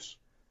end. Yes.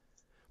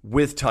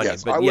 With Tonyan,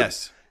 yes, but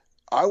yes.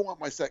 I want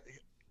my second.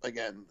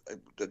 Again,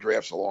 the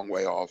draft's a long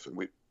way off, and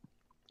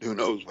who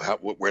knows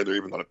where they're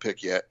even going to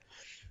pick yet.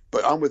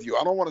 But I'm with you.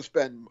 I don't want to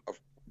spend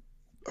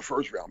a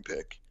first-round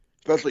pick,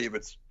 especially if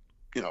it's,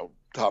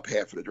 top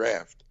half of the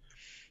draft,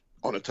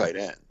 on a tight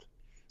end.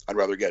 I'd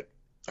rather get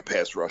a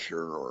pass rusher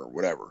or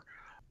whatever.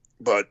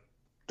 But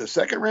the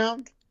second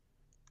round,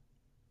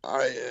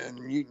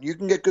 you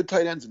can get good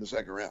tight ends in the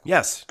second round.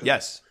 Yes,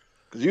 yes.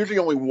 Because usually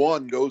only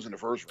one goes in the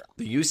first round.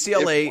 The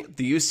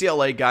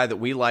UCLA guy that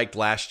we liked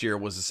last year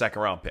was a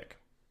second-round pick.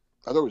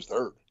 I thought it was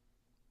third.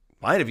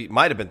 Might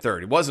have been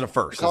third. It wasn't a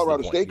first. The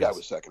Colorado State guy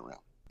was second round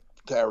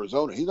to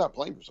Arizona. He's not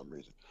playing for some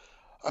reason.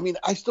 I mean,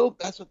 that's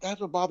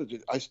what bothers me.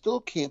 I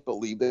still can't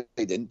believe that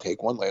they didn't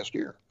take one last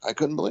year. I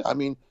couldn't believe. I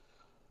mean,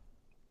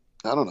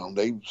 I don't know.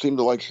 They seem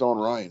to like Sean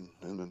Ryan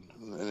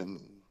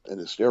and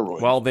his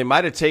steroids. Well, they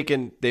might have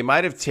taken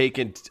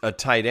a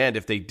tight end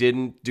if they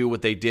didn't do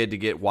what they did to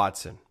get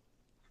Watson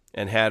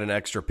and had an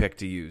extra pick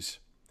to use.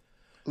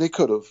 They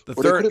could have. They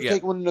could have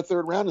taken one in the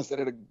third round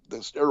instead of the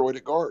steroid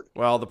at guard.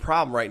 Well, the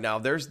problem right now,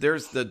 there's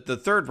the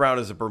third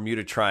round is a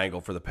Bermuda Triangle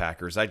for the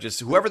Packers.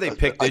 Whoever they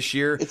pick this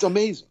year, it's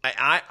amazing.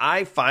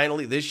 I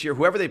finally this year,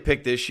 whoever they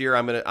pick this year,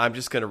 I'm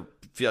just gonna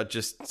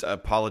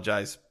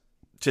apologize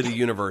to the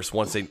universe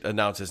once they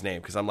announce his name,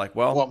 because I'm like,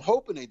 well, I'm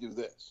hoping they do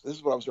this. This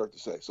is what I'm starting to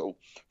say. So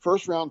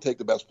first round, take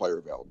the best player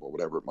available,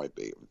 whatever it might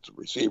be. If it's a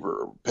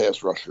receiver, a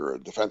pass rusher, a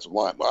defensive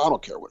line. Well, I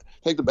don't care what.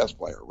 Take the best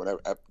player,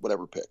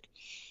 whatever pick.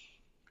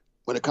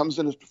 When it comes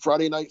in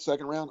Friday night,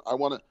 second round, I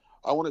want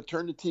to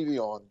turn the TV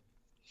on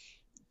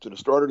to the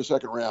start of the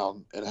second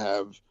round and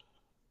have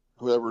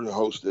whoever the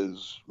host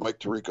is, Mike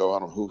Tirico, I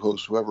don't know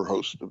whoever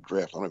hosts the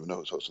draft. I don't even know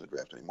who's hosting the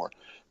draft anymore.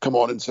 Come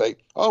on and say,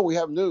 we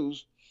have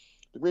news.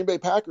 The Green Bay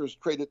Packers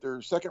traded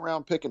their second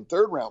round pick and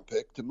third round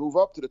pick to move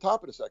up to the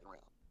top of the second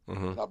round.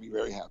 Mm-hmm. And I'll be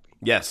very happy.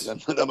 Yes.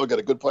 And then they'll get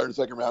a good player in the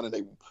second round, and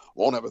they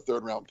won't have a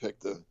third round pick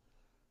to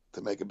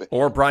make a big.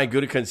 Or Brian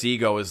Gutekunst's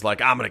ego is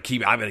like, I'm going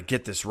to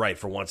get this right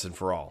for once and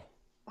for all.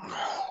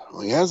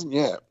 Well, he hasn't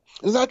yet.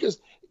 It's not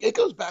just. It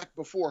goes back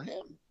before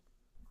him.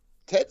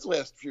 Ted's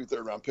last few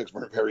third round picks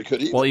weren't very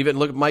good either. Well, even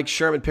look, Mike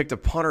Sherman picked a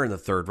punter in the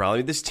third round. I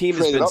mean, this team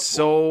has been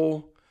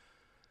so.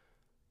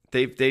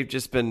 They've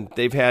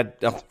had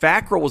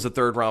Fackrell was a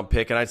third round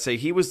pick, and I'd say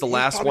he was the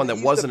last one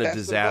that wasn't a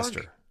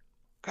disaster.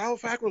 Kyle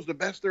Fackrell's the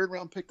best third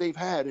round pick they've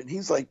had, and he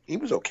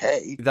was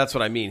okay. That's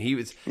what I mean. He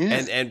was,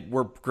 and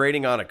we're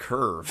grading on a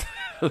curve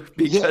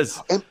because.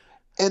 Yeah.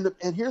 And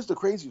here's the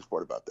craziest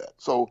part about that.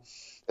 So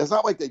it's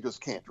not like they just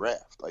can't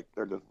draft. Like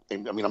they're just. I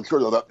mean, I'm sure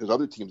there's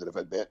other teams that have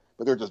had bad,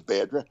 but they're just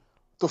bad draft.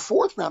 The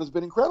fourth round has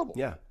been incredible.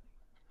 Yeah,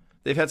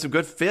 they've had some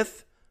good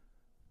fourth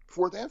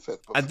and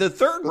fifth. The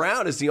third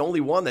round is the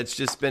only one that's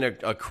just been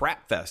a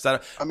crap fest.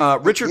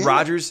 Richard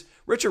Rodgers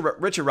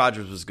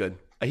was good.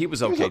 He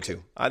was okay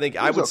too. I think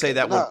I would say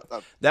that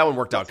one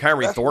worked out.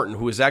 Kyrie Thornton,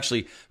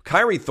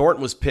 Kyrie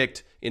Thornton was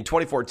picked in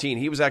 2014.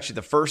 He was actually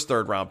the first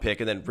third round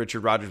pick, and then Richard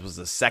Rodgers was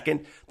the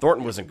second.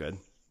 Thornton wasn't good,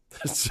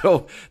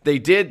 so they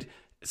did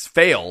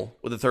fail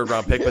with the third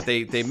round pick, but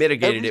they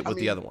mitigated it with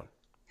the other one.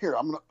 Here,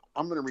 I'm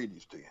gonna read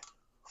these to you.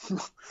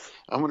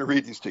 I'm going to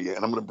read these to you,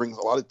 and I'm going to bring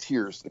a lot of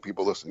tears to the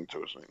people listening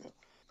to us.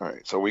 All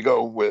right, so we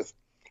go with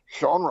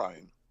Sean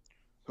Ryan,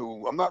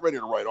 who I'm not ready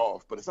to write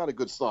off, but it's not a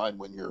good sign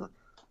when you're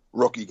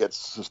rookie gets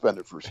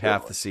suspended for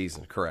half the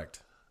season.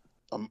 Correct.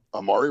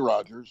 Amari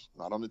Rogers,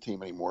 not on the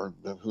team anymore.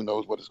 Who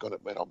knows what it's going to,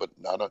 but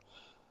not a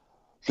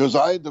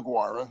Josiah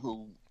DeGuara,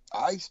 who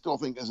I still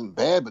think isn't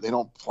bad, but they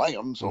don't play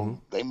him, so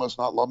they must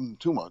not love him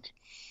too much.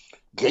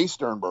 Jay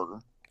Sternberger,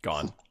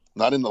 gone,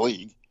 not in the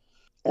league.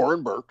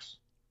 Oren Burks,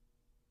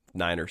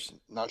 Niners.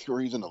 Not sure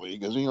he's in the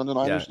league. Is he on the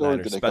Niners? Yeah,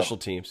 Niners. Special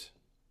teams.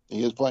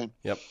 He is playing.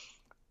 Yep.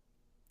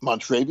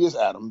 Montravius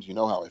Adams, you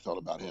know how I felt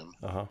about him.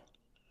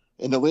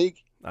 In the league?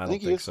 I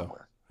don't think so.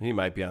 Somewhere. He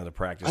might be on the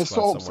practice squad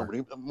somewhere. I saw him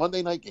somebody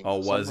Monday night game. Oh,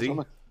 was he?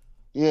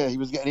 Yeah, he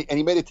was getting, and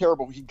he made it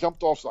terrible. He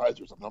jumped off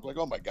sides or something. I'm like,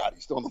 oh my God,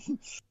 he's still in the.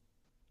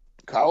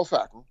 Kyle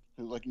Fackrell,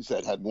 who, like you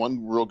said, had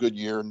one real good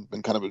year and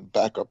been kind of a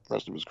backup the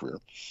rest of his career.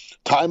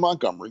 Ty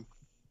Montgomery,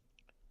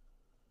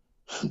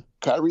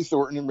 Kyrie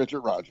Thornton, and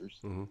Richard Rodgers.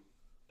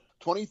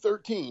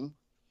 2013,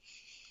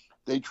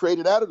 they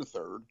traded out of the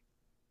third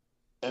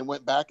and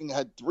went back and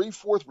had 3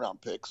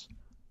 fourth-round picks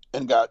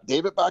and got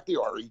David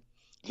Bakhtiari,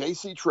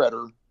 J.C.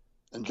 Treader,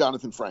 and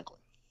Jonathan Franklin.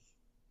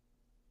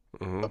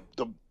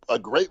 A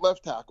great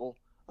left tackle,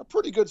 a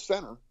pretty good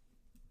center.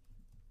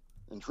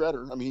 And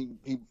Treader, I mean,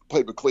 he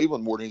played with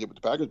Cleveland more than he did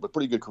with the Packers, but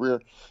pretty good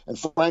career. And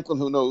Franklin,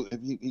 who knows,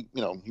 he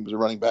was a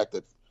running back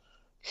that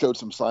showed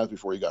some signs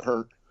before he got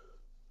hurt.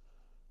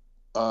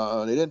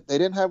 They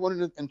didn't have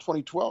one in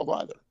 2012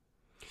 either.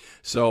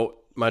 So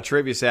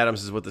Montravius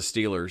Adams is with the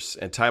Steelers,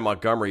 and Ty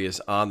Montgomery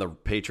is on the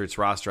Patriots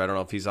roster. I don't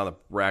know if he's on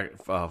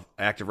the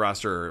active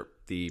roster or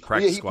the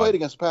practice squad. He played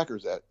against the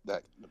Packers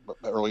that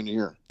early in the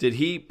year. Did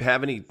he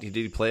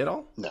play at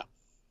all? No.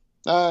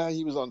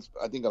 He was on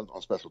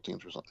special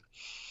teams or something.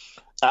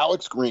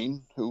 Alex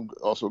Green, who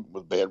also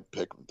was a bad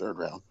pick in the third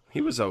round. He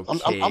was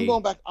okay. I'm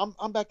going back.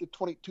 I'm back to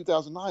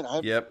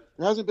 2009. There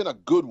hasn't been a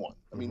good one.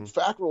 I mean,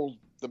 Fackrell's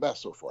the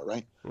best so far,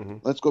 right?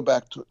 Let's go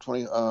back to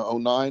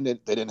 2009. They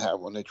didn't have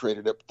one. They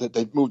traded it.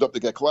 They moved up to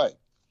get Clay.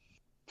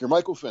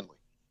 Jermichael Finley,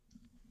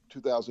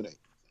 2008,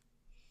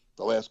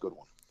 the last good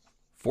one.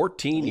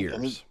 14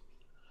 years,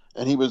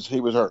 and he was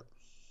hurt.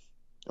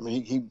 I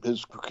mean,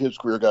 his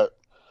career got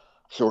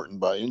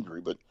shortened by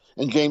injury,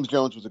 and James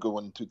Jones was a good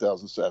one in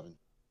 2007.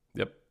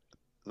 Yep.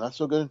 Not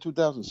so good in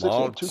 2006.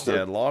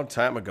 Long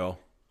time ago.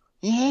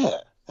 Yeah,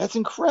 that's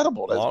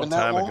incredible. That's long been that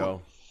time long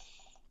ago.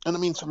 And I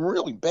mean, some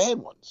really bad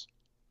ones.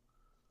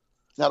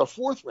 Now, the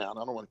fourth round,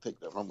 I don't want to take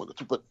that one with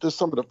it, but just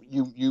some of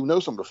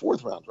the, some of the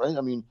fourth rounds, right?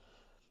 I mean,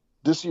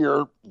 this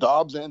year,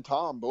 Dobbs and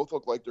Tom both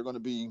look like they're going to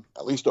be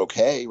at least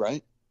okay,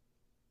 right?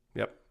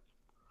 Yep.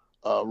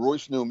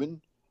 Royce Newman,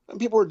 and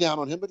people were down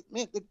on him, but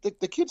man,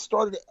 the kid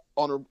started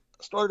as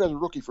a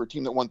rookie for a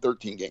team that won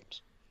 13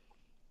 games.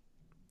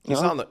 He's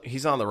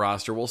on the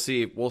roster. We'll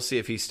see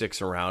if he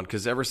sticks around,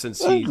 because ever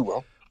since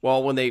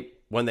when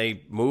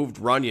they moved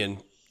Runyon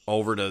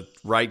over to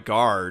right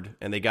guard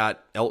and they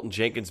got Elton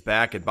Jenkins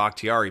back and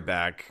Bakhtiari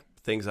back,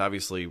 things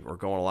obviously are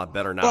going a lot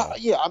better now. Well,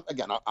 yeah,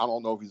 I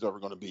don't know if he's ever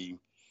going to be,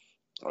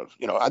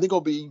 I think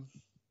he'll be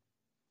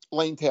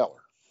Lane Taylor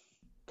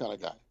kind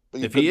of guy.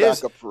 But if he is,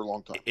 back up for a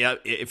long time. Yeah,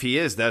 if he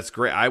is, that's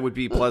great. I would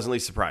be pleasantly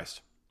surprised.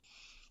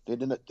 They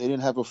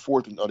didn't have a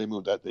fourth. No, they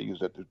moved that. They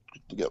used that to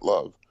get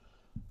Love.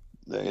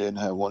 They didn't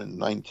have one in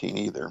 19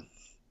 either.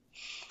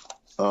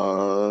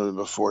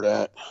 Before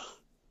that,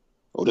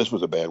 this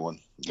was a bad one.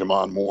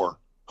 Jamon Moore.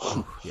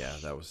 Yeah,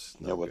 that was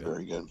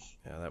very good.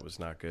 Yeah, that was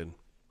not good.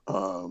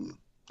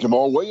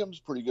 Jamal Williams,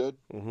 pretty good.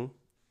 Mm-hmm.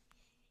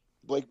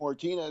 Blake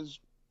Martinez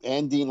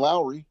and Dean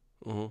Lowry.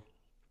 Mm-hmm.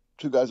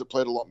 Two guys that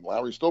played a lot.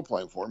 Lowry's still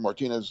playing for him.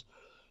 Martinez,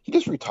 he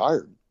just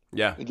retired.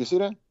 Yeah. Did you see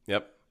that?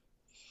 Yep.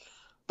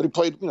 But he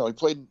played,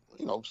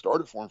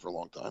 started for him for a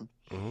long time.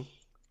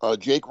 Mm-hmm.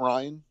 Jake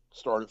Ryan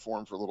started for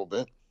him for a little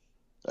bit.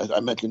 As I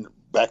mentioned,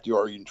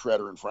 Bakhtiari and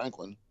Treader and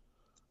Franklin.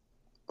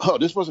 Oh,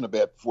 this wasn't a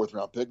bad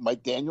fourth-round pick.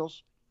 Mike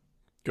Daniels.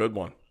 Good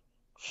one.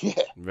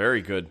 Yeah.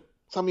 Very good.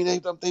 So, I mean,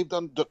 they've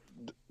done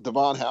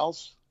Devon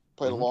House,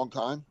 played a long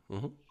time.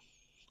 Mm-hmm.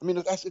 I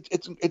mean,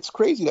 it's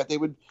crazy that they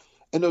would,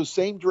 in those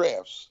same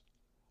drafts,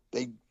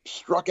 they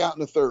struck out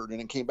in the third and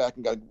then came back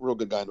and got a real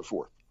good guy in the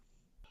fourth.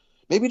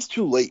 Maybe it's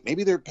too late.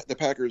 Maybe the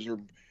Packers are,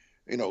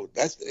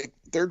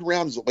 third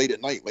round is late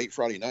at night, late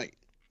Friday night.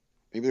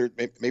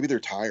 Maybe they're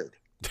tired.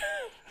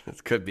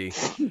 It could be.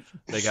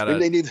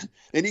 They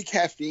need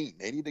caffeine.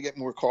 They need to get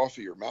more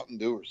coffee or Mountain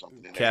Dew or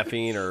something.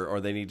 Caffeine, or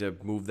they need to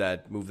move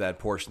that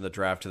portion of the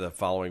draft to the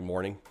following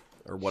morning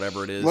or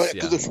whatever it is. Well,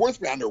 because the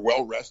fourth round, they're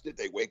well rested.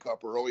 They wake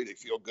up early. They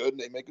feel good, and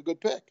they make a good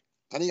pick.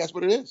 I think that's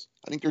what it is.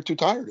 I think they're too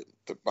tired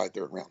by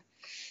third round.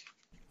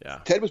 Yeah.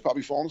 Ted was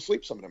probably falling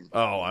asleep. Some of them.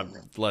 Oh,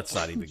 let's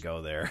not even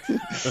go there.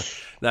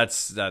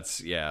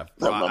 That's yeah.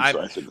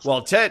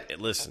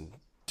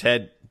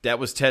 Ted. That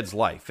was Ted's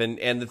life, and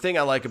the thing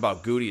I like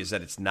about Goody is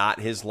that it's not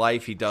his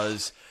life. He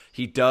does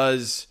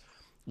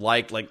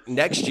like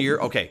next year.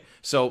 Okay,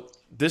 so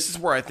this is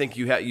where I think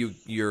you have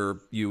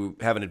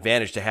an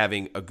advantage to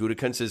having a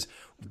Gutekunst is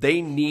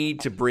they need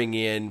to bring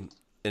in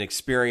an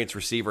experienced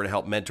receiver to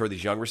help mentor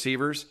these young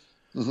receivers.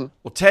 Mm-hmm.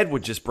 Well, Ted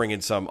would just bring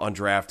in some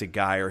undrafted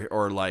guy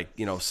or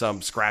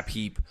some scrap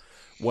heap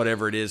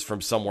whatever it is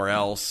from somewhere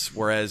else.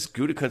 Whereas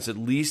Gutekunst at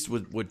least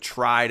would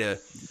try to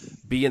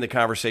be in the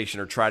conversation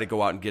or try to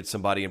go out and get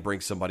somebody and bring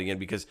somebody in,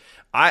 because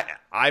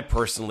I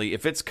personally,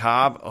 if it's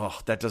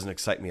Cobb, that doesn't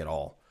excite me at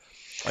all.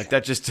 Like,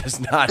 that just does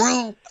not.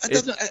 Well,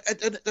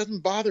 it doesn't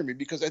bother me,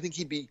 because I think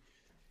he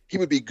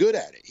would be good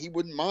at it. He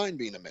wouldn't mind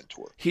being a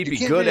mentor. He'd be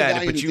good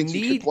at it, but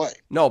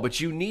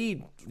you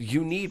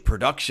need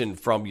production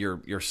from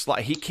your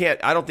slot. He can't.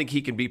 I don't think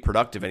he can be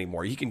productive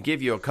anymore. He can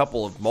give you a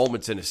couple of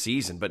moments in a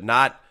season, but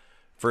not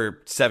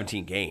for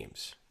 17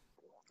 games.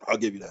 I'll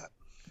give you that.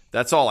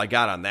 That's all I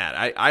got on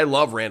that. I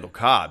love Randall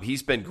Cobb.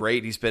 He's been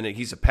great.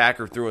 He's a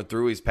Packer through and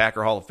through. He's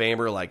Packer Hall of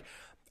Famer. Like,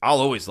 I'll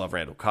always love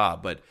Randall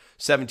Cobb, but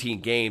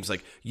 17 games,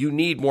 like, you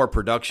need more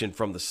production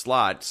from the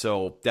slot.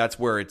 So that's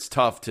where it's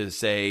tough to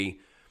say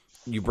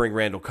you bring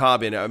Randall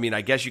Cobb in. I mean,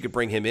 I guess you could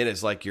bring him in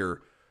as like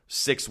your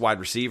sixth wide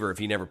receiver if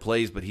he never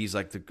plays, but he's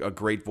like a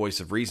great voice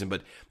of reason.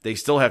 But they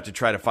still have to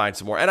try to find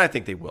some more, and I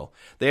think they will.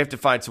 They have to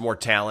find some more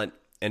talent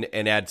and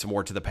add some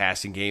more to the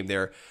passing game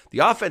there. The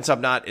offense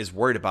I'm not as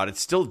worried about. It's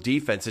still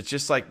defense. It's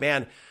just like,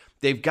 man,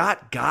 they've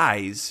got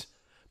guys,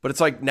 but it's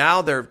like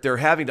now they're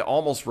having to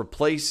almost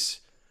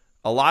replace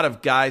a lot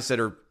of guys that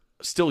are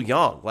still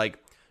young. Like,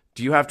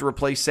 do you have to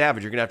replace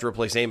Savage? You're going to have to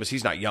replace Amos.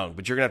 He's not young,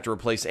 but you're going to have to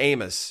replace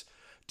Amos.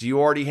 Do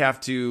you already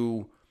have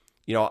to,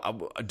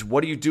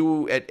 what do you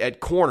do at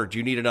corner? Do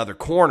you need another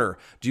corner?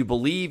 Do you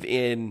believe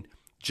in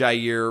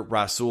Jair,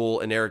 Rasul,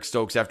 and Eric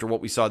Stokes after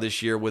what we saw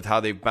this year with how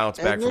they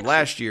bounced back from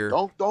last year?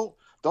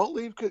 Don't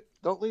leave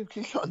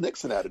Keyshawn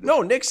Nixon out of this.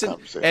 No, Nixon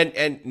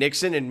and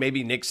Nixon, and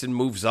maybe Nixon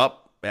moves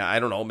up. I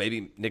don't know.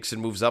 Maybe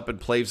Nixon moves up and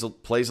plays a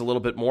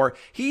little bit more.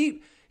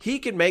 He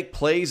can make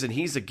plays, and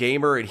he's a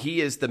gamer, and he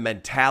is the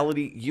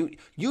mentality.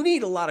 You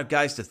need a lot of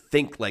guys to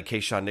think like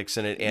Keyshawn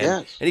Nixon,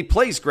 and he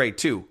plays great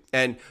too.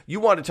 And you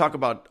want to talk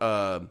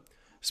about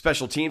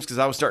special teams, because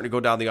I was starting to go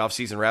down the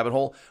offseason rabbit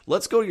hole.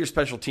 Let's go to your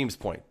special teams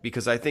point,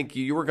 because I think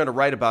you were going to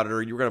write about it,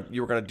 or you were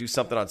going to do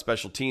something on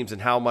special teams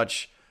and how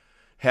much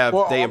have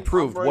they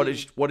improved. What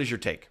is your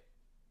take?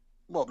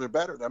 Well, they're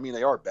better. I mean,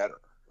 they are better.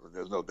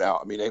 There's no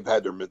doubt. I mean, they've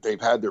had their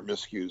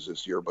miscues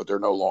this year, but they're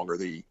no longer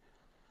the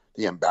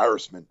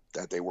embarrassment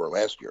that they were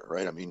last year,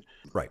 right? I mean,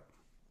 right.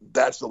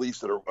 That's the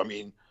least that are. I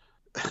mean,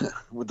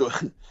 with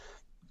the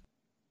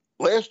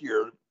last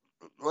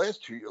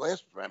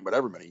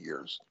whatever many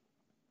years,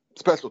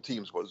 special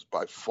teams was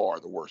by far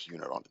the worst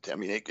unit on the team. I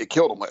mean, it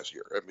killed them last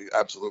year. I mean,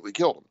 absolutely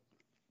killed them.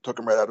 Took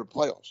them right out of the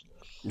playoffs.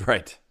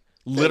 Right.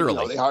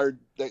 Literally.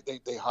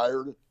 They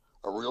hired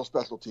a real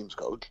special teams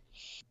coach.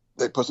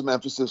 They put some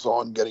emphasis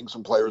on getting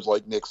some players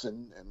like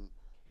Nixon and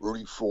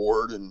Rudy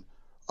Ford and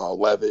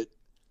Levitt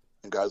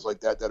and guys like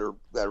that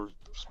are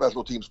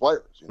special teams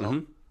players,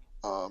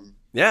 Mm-hmm.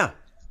 Yeah.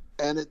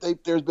 And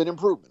there's been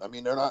improvement. I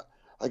mean, they're not,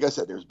 like I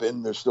said,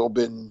 there's still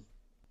been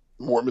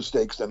more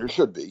mistakes than there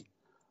should be.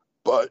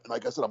 But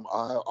like I said,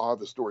 I'll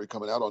have a story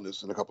coming out on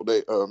this in a couple of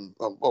days.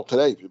 Well,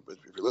 today, if you're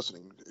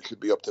listening, it should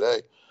be up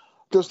today.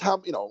 Just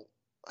how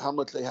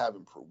much they have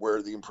improved,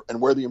 where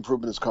the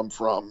improvement has come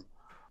from.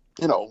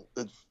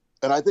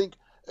 And I think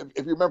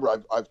if you remember,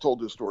 I've told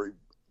this story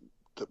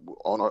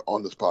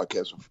on this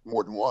podcast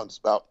more than once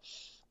about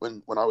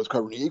when I was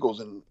covering the Eagles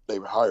and they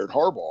hired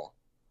Harbaugh.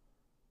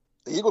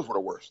 The Eagles were the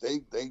worst.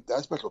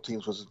 That special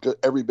teams was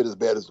every bit as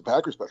bad as the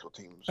Packers special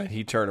teams. And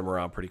he turned them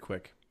around pretty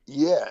quick.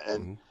 Yeah,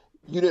 and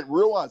you didn't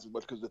realize it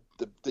much because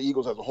the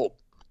Eagles as a whole,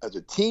 as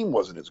a team,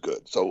 wasn't as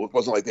good. So it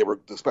wasn't like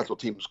the special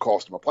teams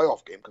cost them a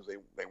playoff game because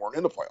they weren't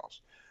in the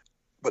playoffs.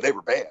 But they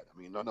were bad. I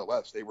mean,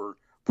 nonetheless, they were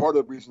part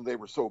of the reason they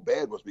were so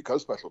bad was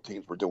because special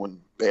teams were doing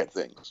bad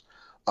things.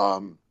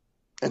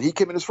 And he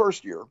came in his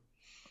first year,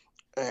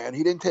 and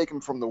he didn't take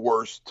them from the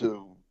worst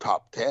to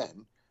top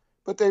 10,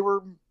 but they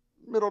were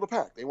middle of the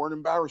pack. They weren't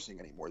embarrassing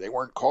anymore. They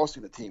weren't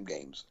costing the team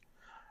games.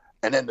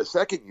 And then the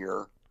second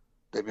year,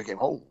 they became,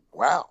 oh,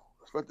 wow.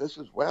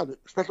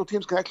 Special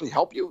teams can actually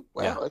help you.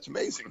 Wow, yeah. That's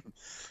amazing.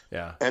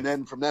 Yeah. And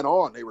then from then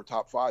on, they were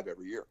top 5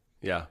 every year.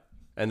 Yeah.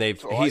 And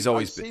he's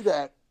always been. I see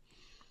that,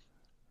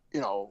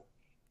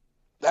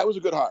 that was a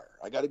good hire.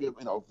 I got to give,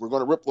 if we're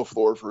going to rip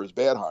LaFleur for his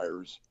bad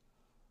hires,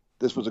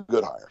 this was a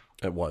good hire.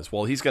 It was.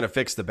 Well, he's going to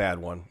fix the bad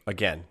one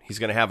again. He's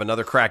going to have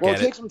another crack at it. Well,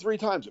 it takes him 3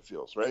 times, it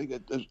feels, right?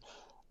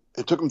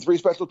 It took him 3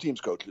 special teams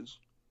coaches.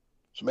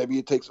 So maybe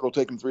it'll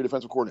take him 3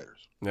 defensive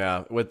coordinators.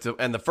 Yeah.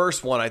 And the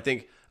first one, I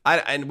think,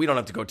 and we don't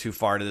have to go too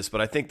far into this,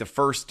 but I think the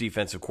first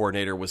defensive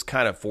coordinator was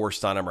kind of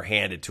forced on him or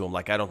handed to him.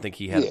 Like, I don't think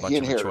he had much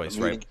of a choice,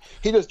 right?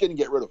 He just didn't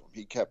get rid of him.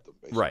 He kept them,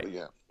 basically. Right.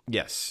 Yeah.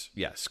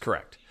 Yes,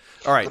 correct.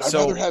 All right. But I'd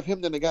rather have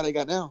him than the guy they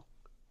got now.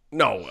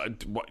 No,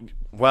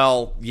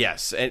 well,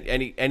 yes.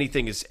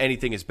 Anything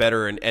is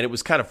better, and it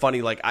was kind of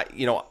funny. Like,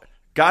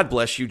 God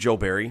bless you, Joe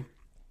Barry,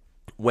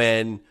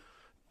 when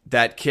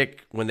that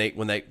kick,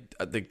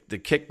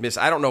 the kick missed.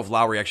 I don't know if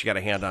Lowry actually got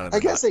a hand on it. I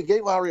guess they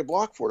gave Lowry a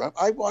block for it.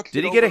 I watched.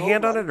 Did he get a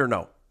hand on it or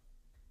no?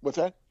 What's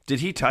that? Did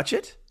he touch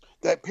it?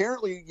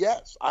 Apparently,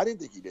 yes. I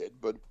didn't think he did,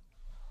 but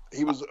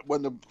he was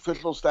when the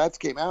official stats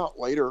came out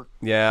later.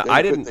 Yeah,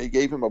 They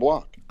gave him a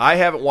block. I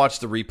haven't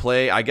watched the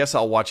replay. I guess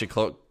I'll watch it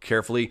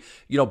carefully.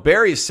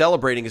 Barry is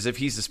celebrating as if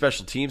he's the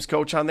special teams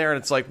coach on there, and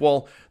it's like,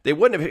 well, they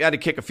wouldn't have had to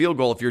kick a field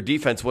goal if your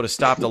defense would have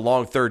stopped a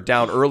long third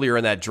down earlier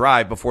in that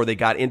drive before they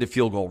got into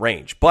field goal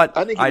range. But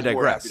I digress.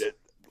 More happy that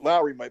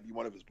Lowry might be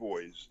one of his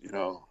boys.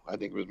 I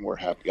think he was more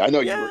happy. I know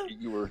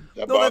you were.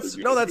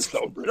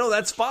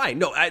 That's fine.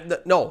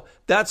 No,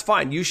 that's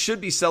fine. You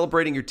should be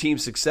celebrating your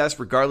team's success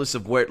regardless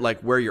of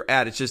where you're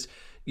at. It's just.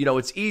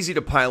 It's easy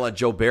to pile on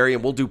Joe Barry,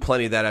 and we'll do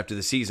plenty of that after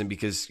the season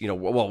because, we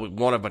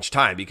won't have much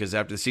time because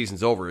after the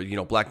season's over,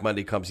 Black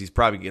Monday comes, he's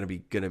probably going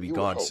to be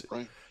gone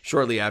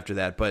shortly after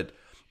that. But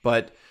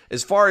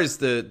as far as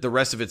the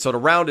rest of it, so to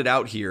round it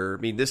out here,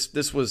 I mean,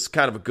 this was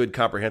kind of a good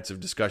comprehensive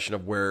discussion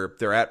of where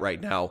they're at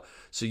right now.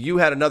 So you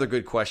had another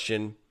good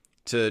question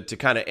to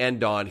kind of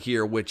end on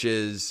here, which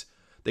is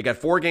they got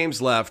 4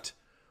 games left.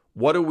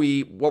 What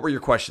were your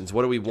questions?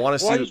 What do we want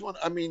to see?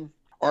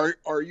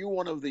 Are you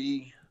one of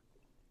the?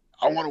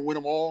 I want to win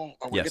them all.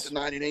 I want to get to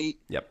 9-8.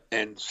 Yep.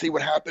 And see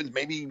what happens.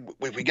 Maybe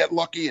if we get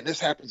lucky and this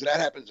happens and that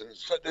happens and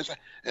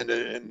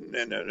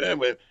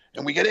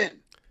we get in.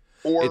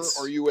 Or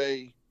are you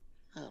I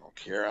don't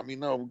care. I mean,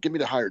 no, give me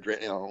the higher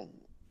draft. I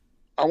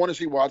want to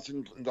see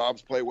Watson and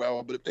Dobbs play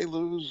well, but if they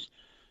lose,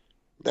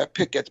 that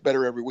pick gets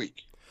better every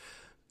week.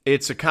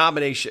 It's a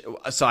combination.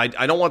 So I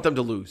don't want them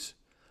to lose.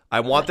 I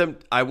want them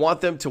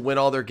to win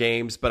all their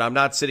games, but I'm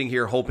not sitting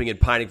here hoping and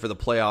pining for the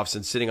playoffs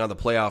and sitting on the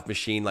playoff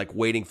machine, like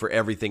waiting for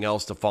everything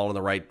else to fall in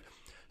the right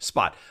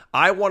spot.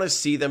 I want to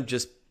see them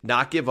just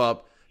not give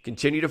up,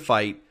 continue to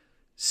fight,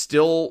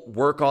 still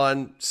work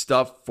on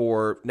stuff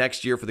for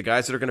next year for the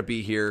guys that are going to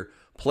be here,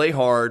 play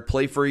hard,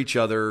 play for each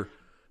other,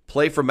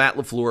 play for Matt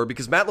LaFleur,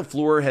 because Matt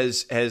LaFleur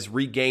has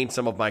regained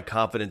some of my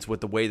confidence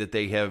with the way that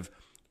they have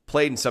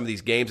played in some of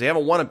these games. They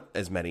haven't won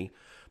as many,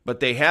 but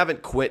they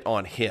haven't quit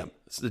on him.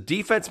 So the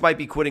defense might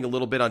be quitting a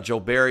little bit on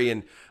Joe Barry,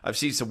 and I've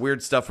seen some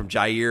weird stuff from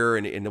Jair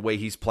and the way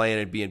he's playing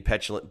and being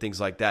petulant and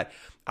things like that.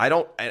 I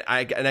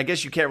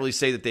guess you can't really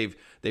say that they've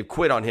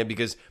quit on him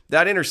because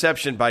that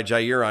interception by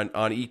Jair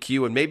on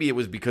EQ, and maybe it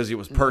was because it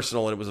was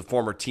personal and it was a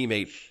former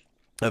teammate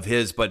of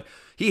his, but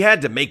he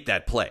had to make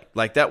that play.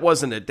 Like that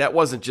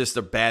wasn't just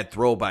a bad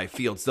throw by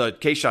Fields. The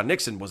Keyshawn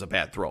Nixon was a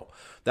bad throw.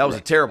 That was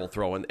a terrible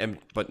throw,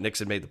 but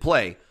Nixon made the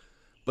play.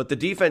 But the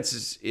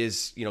defense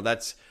is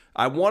that's.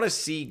 I want to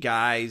see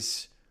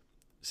guys.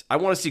 I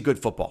want to see good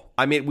football.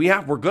 I mean,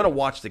 we're going to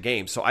watch the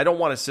game, so I don't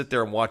want to sit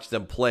there and watch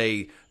them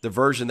play the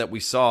version that we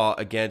saw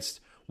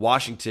against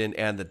Washington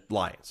and the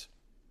Lions,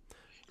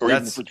 or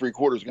even for 3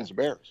 quarters against the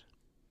Bears,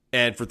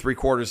 and for 3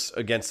 quarters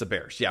against the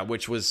Bears,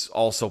 which was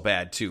also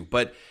bad too.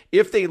 But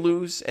if they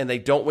lose and they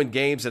don't win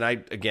games, and I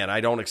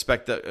don't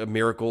expect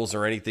miracles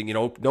or anything.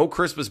 No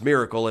Christmas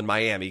miracle in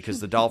Miami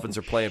because the Dolphins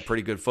are playing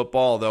pretty good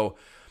football, though,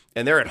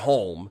 and they're at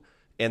home.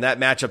 And that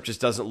matchup just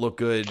doesn't look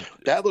good.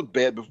 That looked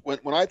bad.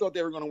 When I thought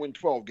they were going to win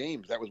 12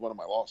 games, that was one of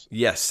my losses.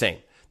 Yes, same.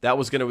 That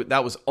was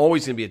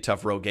always going to be a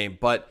tough road game.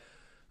 But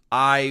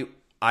if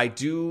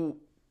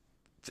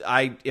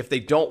they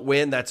don't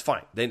win, that's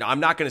fine. Then I'm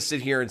not going to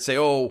sit here and say,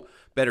 oh,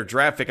 better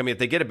draft pick. I mean, if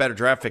they get a better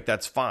draft pick,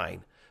 that's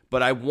fine.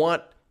 But I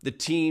want the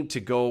team to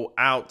go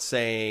out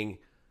saying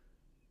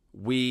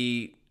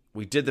we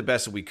did the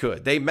best that we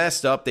could. They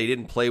messed up. They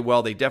didn't play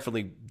well. They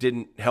definitely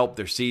didn't help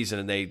their season,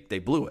 and they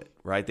blew it,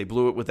 right? They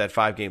blew it with that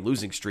 5-game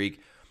losing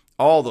streak.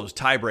 All those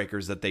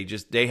tiebreakers that they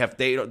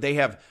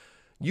have.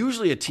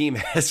 Usually a team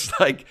has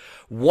like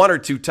 1 or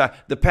 2 tie.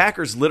 The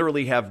Packers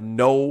literally have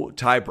no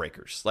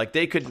tiebreakers. Like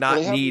they could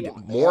not need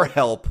more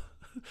help.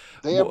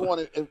 They have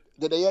one.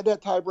 Did they add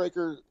that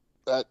tiebreaker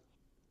that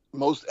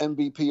most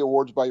MVP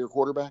awards by your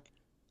quarterback?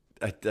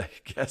 I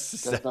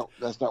guess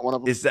that's not one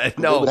of them. Is that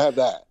no? They would have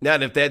that. Now,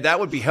 if that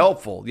would be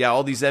helpful. Yeah,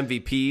 all these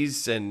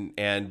MVPs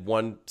and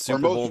one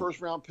Super Bowl. Most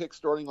first-round picks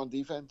starting on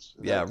defense.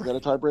 Is that a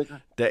tiebreaker?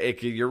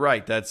 You're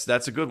right. That's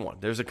a good one.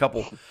 There's a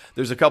couple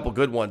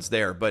good ones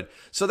there. But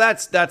so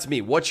that's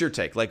me. What's your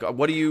take? Like,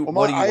 what do you?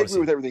 I agree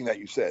with everything that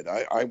you said.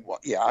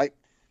 I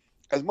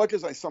as much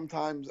as I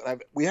sometimes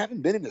we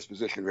haven't been in this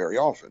position very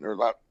often, or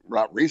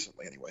not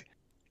recently anyway.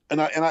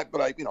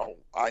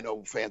 I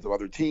know fans of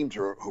other teams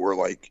who are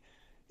like.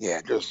 Yeah,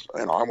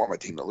 I want my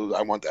team to lose.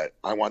 I want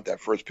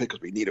that first pick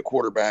because we need a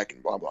quarterback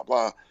and blah blah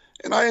blah.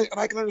 And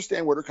I can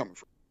understand where they're coming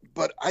from,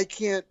 but I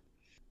can't.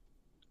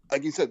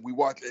 Like you said, we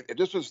watched. If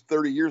this was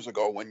 30 years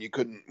ago when there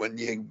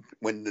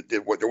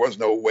was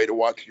no way to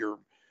watch your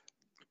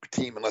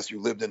team unless you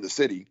lived in the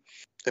city,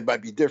 it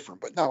might be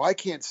different. But no, I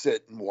can't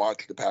sit and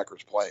watch the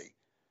Packers play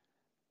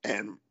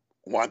and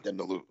want them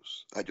to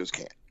lose. I just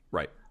can't.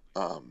 Right.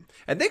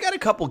 And they got a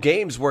couple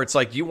games where it's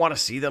like you want to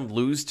see them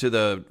lose to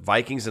the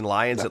Vikings and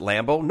Lions at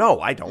Lambeau.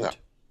 No, I don't.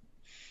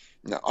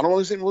 No, I don't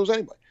want to see them lose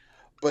anybody.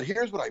 But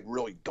here's what I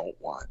really don't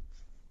want.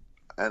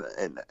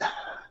 And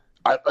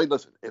I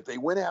listen. If they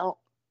win out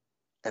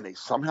and they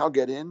somehow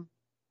get in,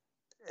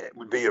 it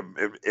would be a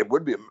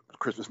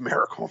Christmas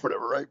miracle or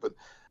whatever, right?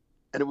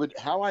 And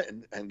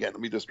again, let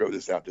me just throw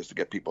this out just to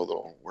get people a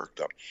little worked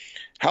up.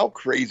 How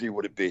crazy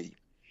would it be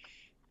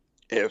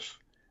if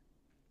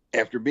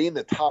after being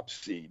the top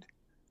seed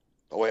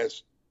the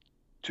last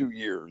 2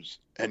 years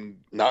and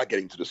not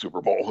getting to the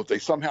Super Bowl, if they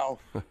somehow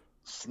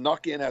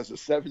snuck in as a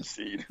 7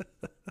 seed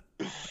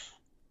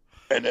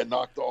and then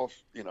knocked off,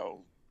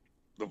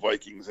 the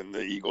Vikings and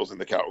the Eagles and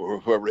the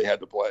Cowboys, whoever they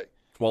had to play.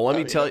 Well, let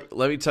me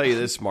tell you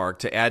this, Mark,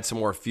 to add some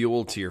more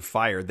fuel to your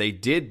fire. They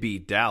did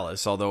beat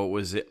Dallas, although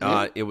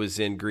it was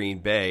in Green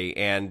Bay,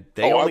 and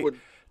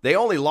they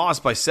only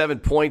lost by 7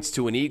 points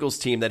to an Eagles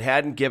team that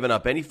hadn't given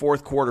up any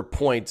fourth quarter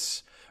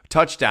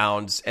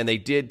touchdowns, and they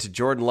did to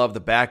Jordan Love, the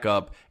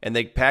backup, and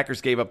the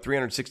Packers gave up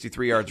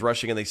 363 yards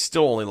rushing, and they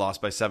still only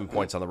lost by 7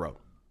 points on the road.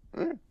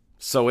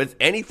 So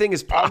anything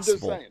is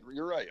possible. I'm just saying,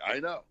 you're right. I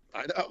know.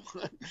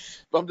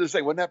 But I'm just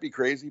saying, wouldn't that be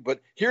crazy?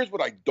 But here's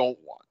what I don't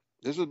want.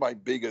 This is my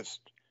biggest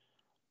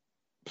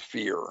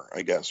fear,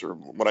 I guess, or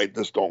what I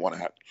just don't want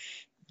to have.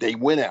 They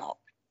win out.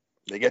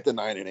 They get to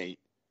 9-8,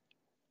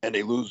 and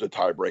they lose the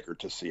tiebreaker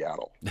to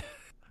Seattle.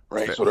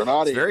 Right? So they're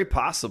not in. It's very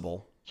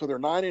possible. So they're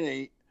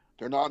 9-8.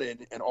 They're not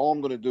in, and all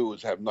I'm going to do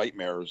is have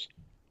nightmares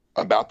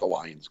about the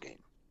Lions game,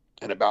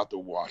 and about the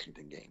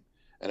Washington game,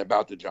 and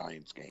about the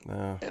Giants game,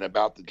 and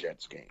about the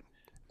Jets game,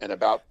 and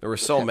about there were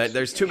so many.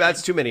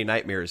 That's too many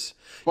nightmares.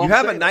 Well, you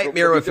have a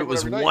nightmare if it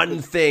was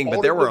one thing,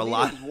 but there were a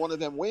lot. One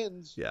of them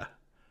wins. Yeah.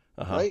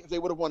 Right. If they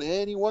would have won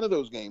any one of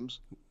those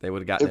games, they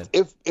would have gotten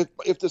it.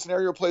 If the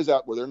scenario plays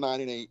out where they're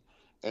 9-8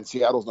 and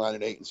Seattle's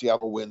 9-8 and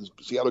Seattle wins,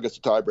 Seattle gets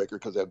the tiebreaker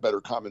because they have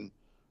better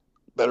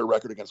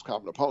record against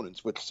common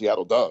opponents, which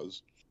Seattle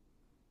does.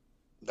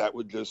 That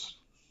would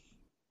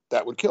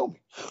kill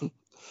me.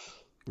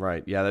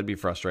 Right. Yeah, that'd be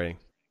frustrating.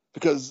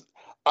 Because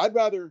I'd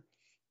rather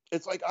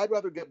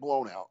get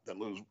blown out than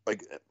lose.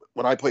 Like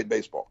when I played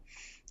baseball,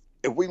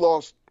 if we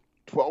lost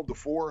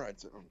 12-4, I'd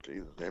say, oh,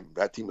 geez,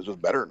 that team was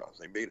just better than us.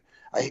 They made it.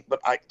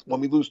 When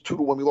we lost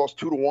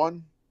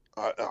 2-1,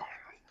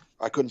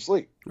 I couldn't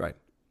sleep. Right.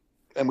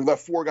 And we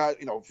left four guys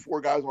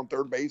on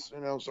third base,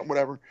 some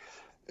whatever.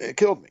 It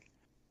killed me.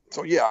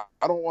 So yeah,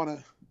 I don't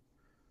want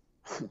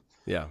to.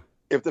 Yeah.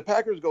 If the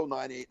Packers go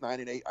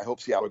 9-8, I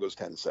hope Seattle goes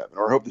 10-7,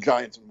 or I hope the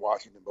Giants and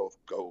Washington both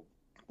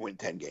win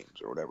 10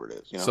 games or whatever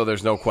it is. So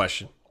there's no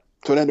question.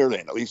 So then they're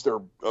in. At least they're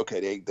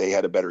okay. They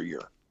had a better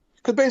year.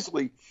 Because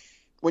basically,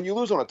 when you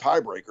lose on a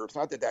tiebreaker, it's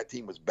not that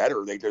team was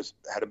better. They just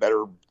had a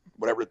better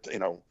whatever.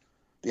 The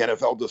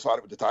NFL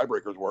decided what the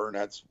tiebreakers were, and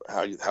that's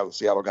how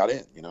Seattle got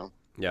in.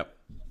 Yep.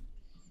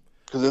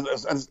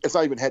 Because it's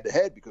not even head to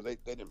head because they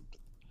didn't.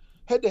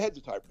 Head to head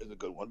is a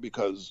good one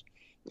because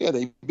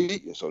they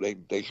beat you, so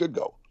they should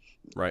go.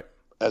 Right.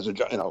 But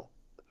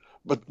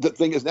the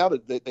thing is now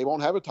that they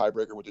won't have a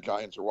tiebreaker with the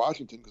Giants or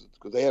Washington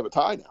because they have a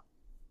tie now.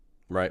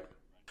 Right.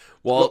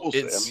 Well,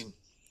 it's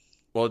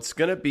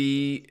going to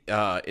be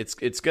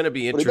it's going to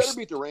be interesting. But they better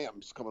beat the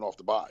Rams coming off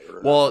the bye.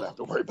 Well, don't have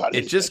to worry about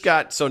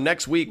it. So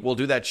next week we'll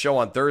do that show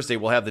on Thursday.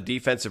 We'll have the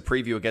defensive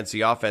preview against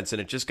the offense,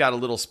 and it just got a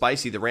little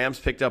spicy. The Rams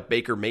picked up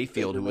Baker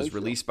Mayfield, who was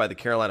released by the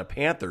Carolina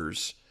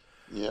Panthers.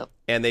 Yeah.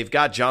 And they've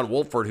got John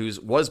Wolford, who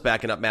was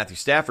backing up Matthew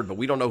Stafford, but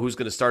we don't know who's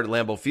going to start at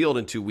Lambeau Field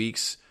in 2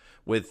 weeks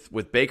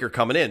with Baker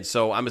coming in.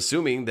 So I'm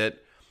assuming that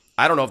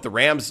I don't know if the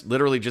Rams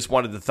literally just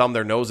wanted to thumb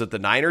their nose at the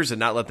Niners and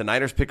not let the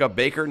Niners pick up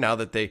Baker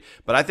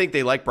but I think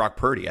they like Brock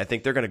Purdy. I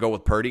think they're going to go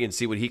with Purdy and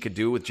see what he could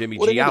do with Jimmy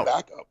G out.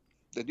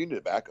 They do need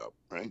a backup,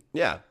 right?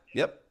 Yeah.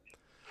 Yep.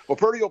 Well,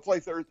 Purdy will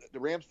play Thursday. The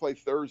Rams play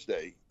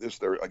Thursday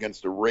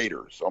against the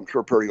Raiders. So I'm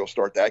sure Purdy will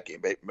start that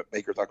game. Baker's not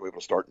going to be able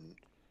to start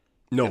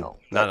not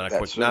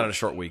in a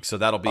short week. So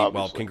that'll be obviously.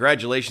 Well,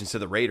 congratulations to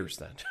the Raiders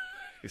then.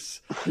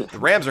 The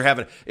Rams are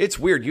having it's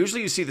weird.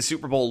 Usually you see the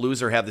Super Bowl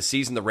loser have the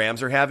season the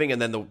Rams are having, and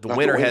then the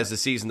winner has the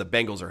season the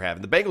Bengals are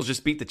having. The Bengals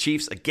just beat the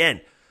Chiefs again.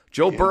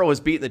 Joe Burrow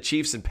has beaten the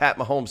Chiefs and Pat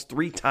Mahomes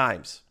 3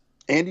 times.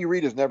 Andy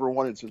Reid has never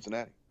won in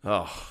Cincinnati.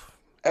 Oh.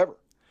 Ever.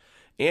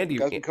 Andy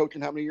has been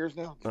coaching how many years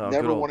now?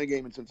 Never won a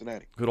game in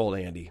Cincinnati. Good old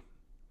Andy.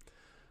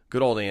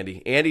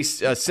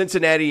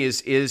 Cincinnati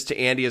is to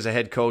Andy as a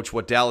head coach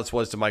what Dallas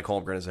was to Mike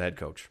Holmgren as a head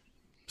coach.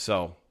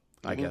 So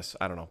I guess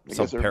I don't know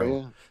some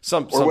parallel,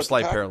 some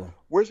slight parallel.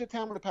 Where's the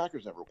town where the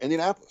Packers never?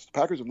 Indianapolis. The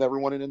Packers have never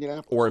won in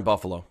Indianapolis or in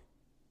Buffalo,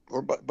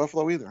 or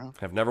Buffalo either. Huh?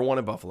 Have never won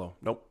in Buffalo.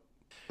 Nope.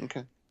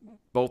 Okay.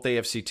 Both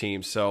AFC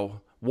teams. So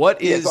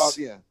what is?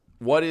 So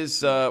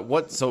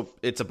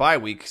it's a bye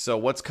week. So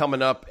what's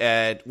coming up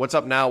what's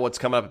up now? What's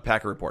coming up at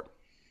Packer Report?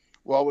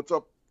 Well, what's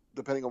up?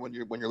 Depending on when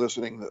you're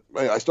listening,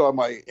 I still have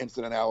my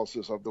instant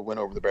analysis of the win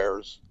over the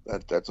Bears.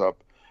 That's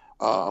up.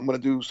 I'm going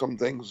to do some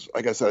things.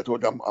 Like I said, I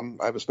told you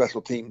I have a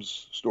special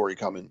teams story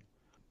coming,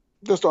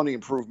 just on the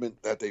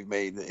improvement that they've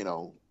made.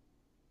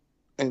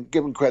 And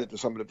giving credit to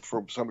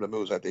for some of the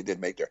moves that they did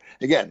make there.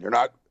 Again, they're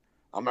not.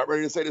 I'm not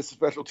ready to say this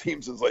special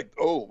teams is like,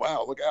 oh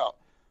wow, look out,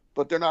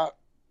 but they're not.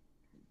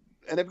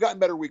 And they've gotten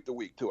better week to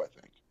week too. I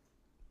think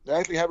they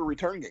actually have a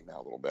return game now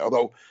a little bit.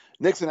 Although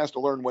Nixon has to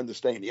learn when to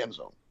stay in the end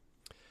zone.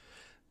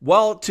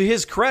 Well, to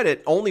his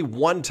credit, only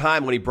one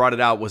time when he brought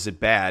it out was it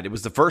bad. It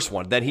was the first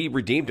one. Then he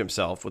redeemed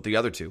himself with the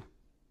other 2.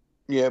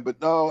 Yeah,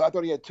 but no, I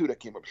thought he had 2 that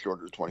came up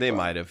shorter than 25. They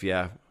might have,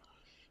 yeah.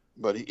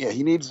 But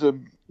he needs to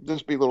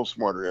just be a little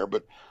smarter here.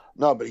 But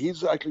No, but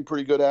he's actually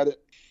pretty good at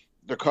it.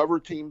 The cover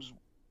teams,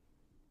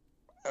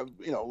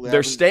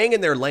 they're staying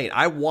in their lane.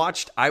 I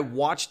watched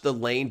the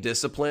lane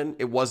discipline.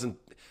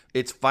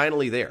 It's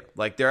finally there.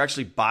 Like, they're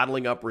actually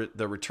bottling up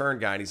the return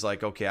guy, and he's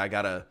like, okay, I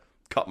got to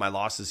cut my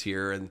losses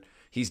here, and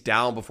he's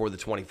down before the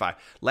 25.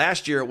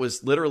 Last year, it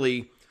was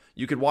literally,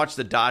 you could watch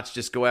the dots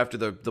just go after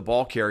the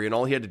ball carrier, and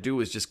all he had to do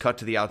was just cut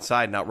to the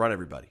outside and outrun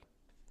everybody.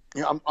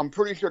 Yeah, I'm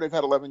pretty sure they've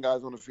had 11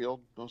 guys on the field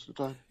most of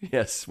the time.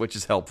 Yes, which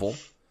is helpful.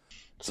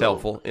 It's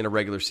helpful in a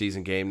regular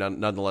season game,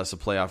 nonetheless a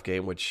playoff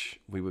game, which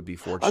we would be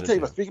fortunate. I'll tell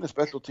you, speaking of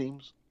special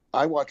teams,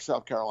 I watch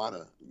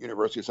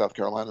University of South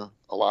Carolina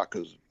a lot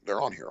because they're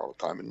on here all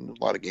the time, and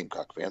a lot of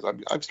Gamecock fans.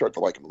 I've started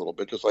to like them a little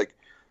bit, just like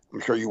I'm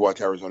sure you watch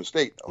Arizona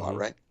State a lot,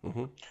 right?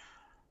 Mm-hmm.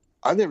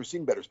 I've never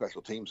seen better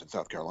special teams than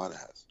South Carolina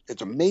has.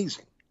 It's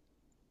amazing.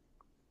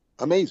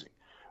 Amazing.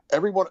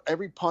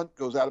 Every punt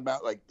goes out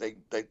about, like, they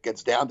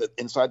gets down to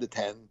inside the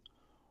 10.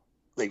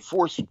 They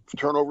force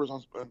turnovers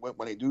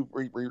when they do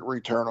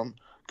return them,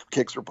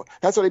 kicks or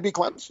that's how they beat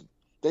Clemson.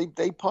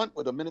 They punt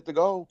with a minute to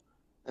go,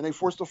 and they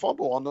force the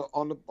fumble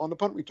on the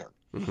punt return.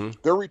 Mm-hmm.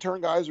 Their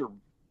return guys are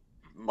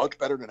much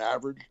better than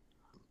average.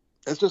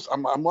 It's just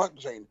I'm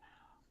not saying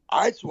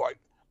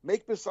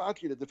make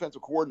Bisaccia the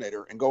defensive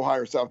coordinator and go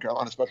hire South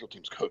Carolina special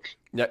teams coach.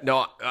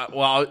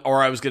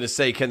 Or I was going to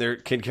say,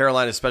 can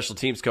Carolina's special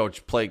teams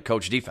coach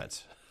coach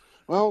defense?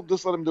 Well,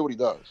 just let him do what he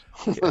does.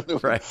 Yeah,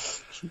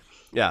 right.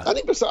 Yeah, I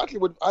think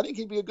Bisaccia I think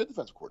he'd be a good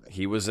defensive coordinator.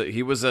 He was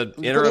an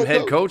interim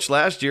head coach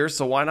last year,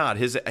 so why not?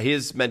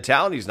 His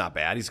mentality's not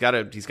bad. He's got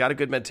a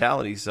good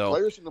mentality. So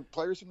players seem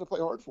to play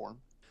hard for him.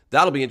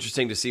 That'll be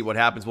interesting to see what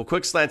happens. Well,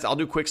 quick slants. I'll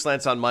do quick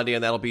slants on Monday,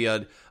 and that'll be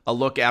a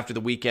look after the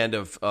weekend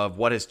of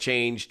what has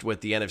changed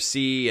with the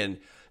NFC and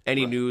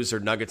any news or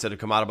nuggets that have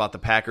come out about the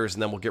Packers,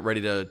 and then we'll get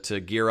ready to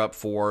gear up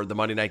for the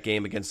Monday night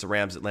game against the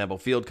Rams at Lambeau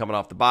Field coming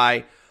off the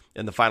bye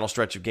and the final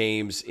stretch of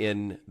games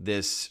in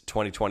this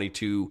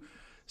 2022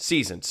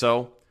 season.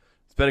 So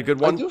it's been a good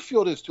one. I do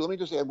feel this too. Let me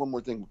just add one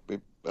more thing.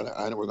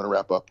 I know we're going to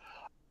wrap up.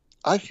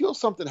 I feel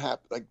something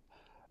happened. Like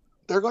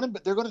they're going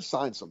to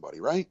sign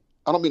somebody, right?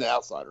 I don't mean an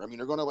outsider. I mean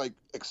they're going to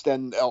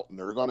extend Elton.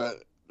 They're going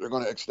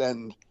to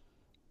extend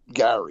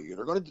Gary.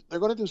 They're going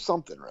to do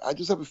something. Right? I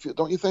just have a feel.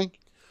 Don't you think?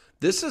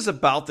 This is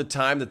about the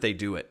time that they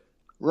do it.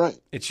 Right.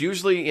 It's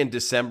usually in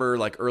December,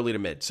 like early to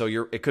mid. So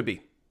it could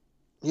be.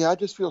 Yeah, I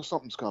just feel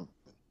something's coming.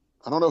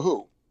 I don't know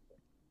who,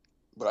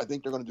 but I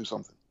think they're going to do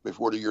something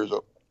before the year's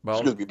up.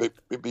 Well,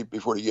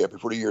 before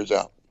the year's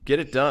out. Get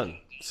it done,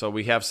 so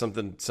we have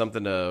something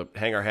to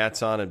hang our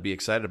hats on and be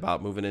excited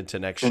about moving into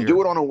next year. And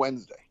do it on a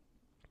Wednesday.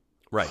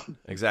 Right,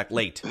 exact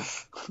late.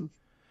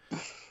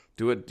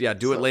 Do it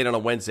late on a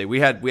Wednesday.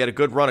 We had a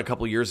good run a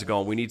couple years ago,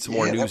 and we need some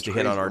more news to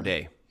hit on our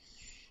day.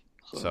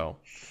 So.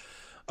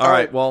 All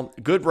right. Well,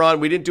 good run.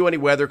 We didn't do any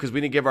weather because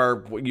we didn't give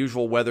our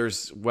usual weather and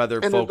folks.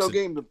 And there's no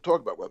game to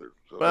talk about weather.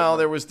 So well,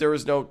 there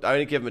was no. I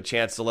didn't give them a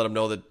chance to let them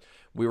know that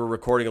we were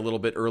recording a little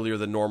bit earlier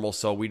than normal,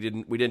 so we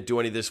didn't do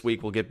any this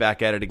week. We'll get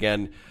back at it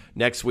again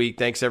next week.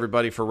 Thanks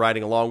everybody for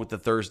riding along with the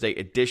Thursday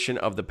edition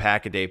of the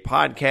Pack a Day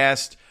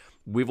podcast.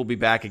 We will be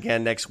back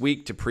again next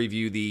week to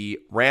preview the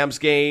Rams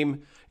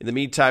game. In the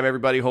meantime,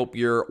 everybody, hope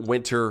your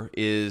winter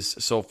is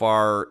so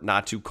far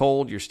not too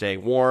cold. You're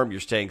staying warm. You're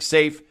staying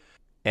safe.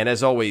 And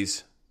as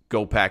always,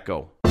 go Pack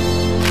Go.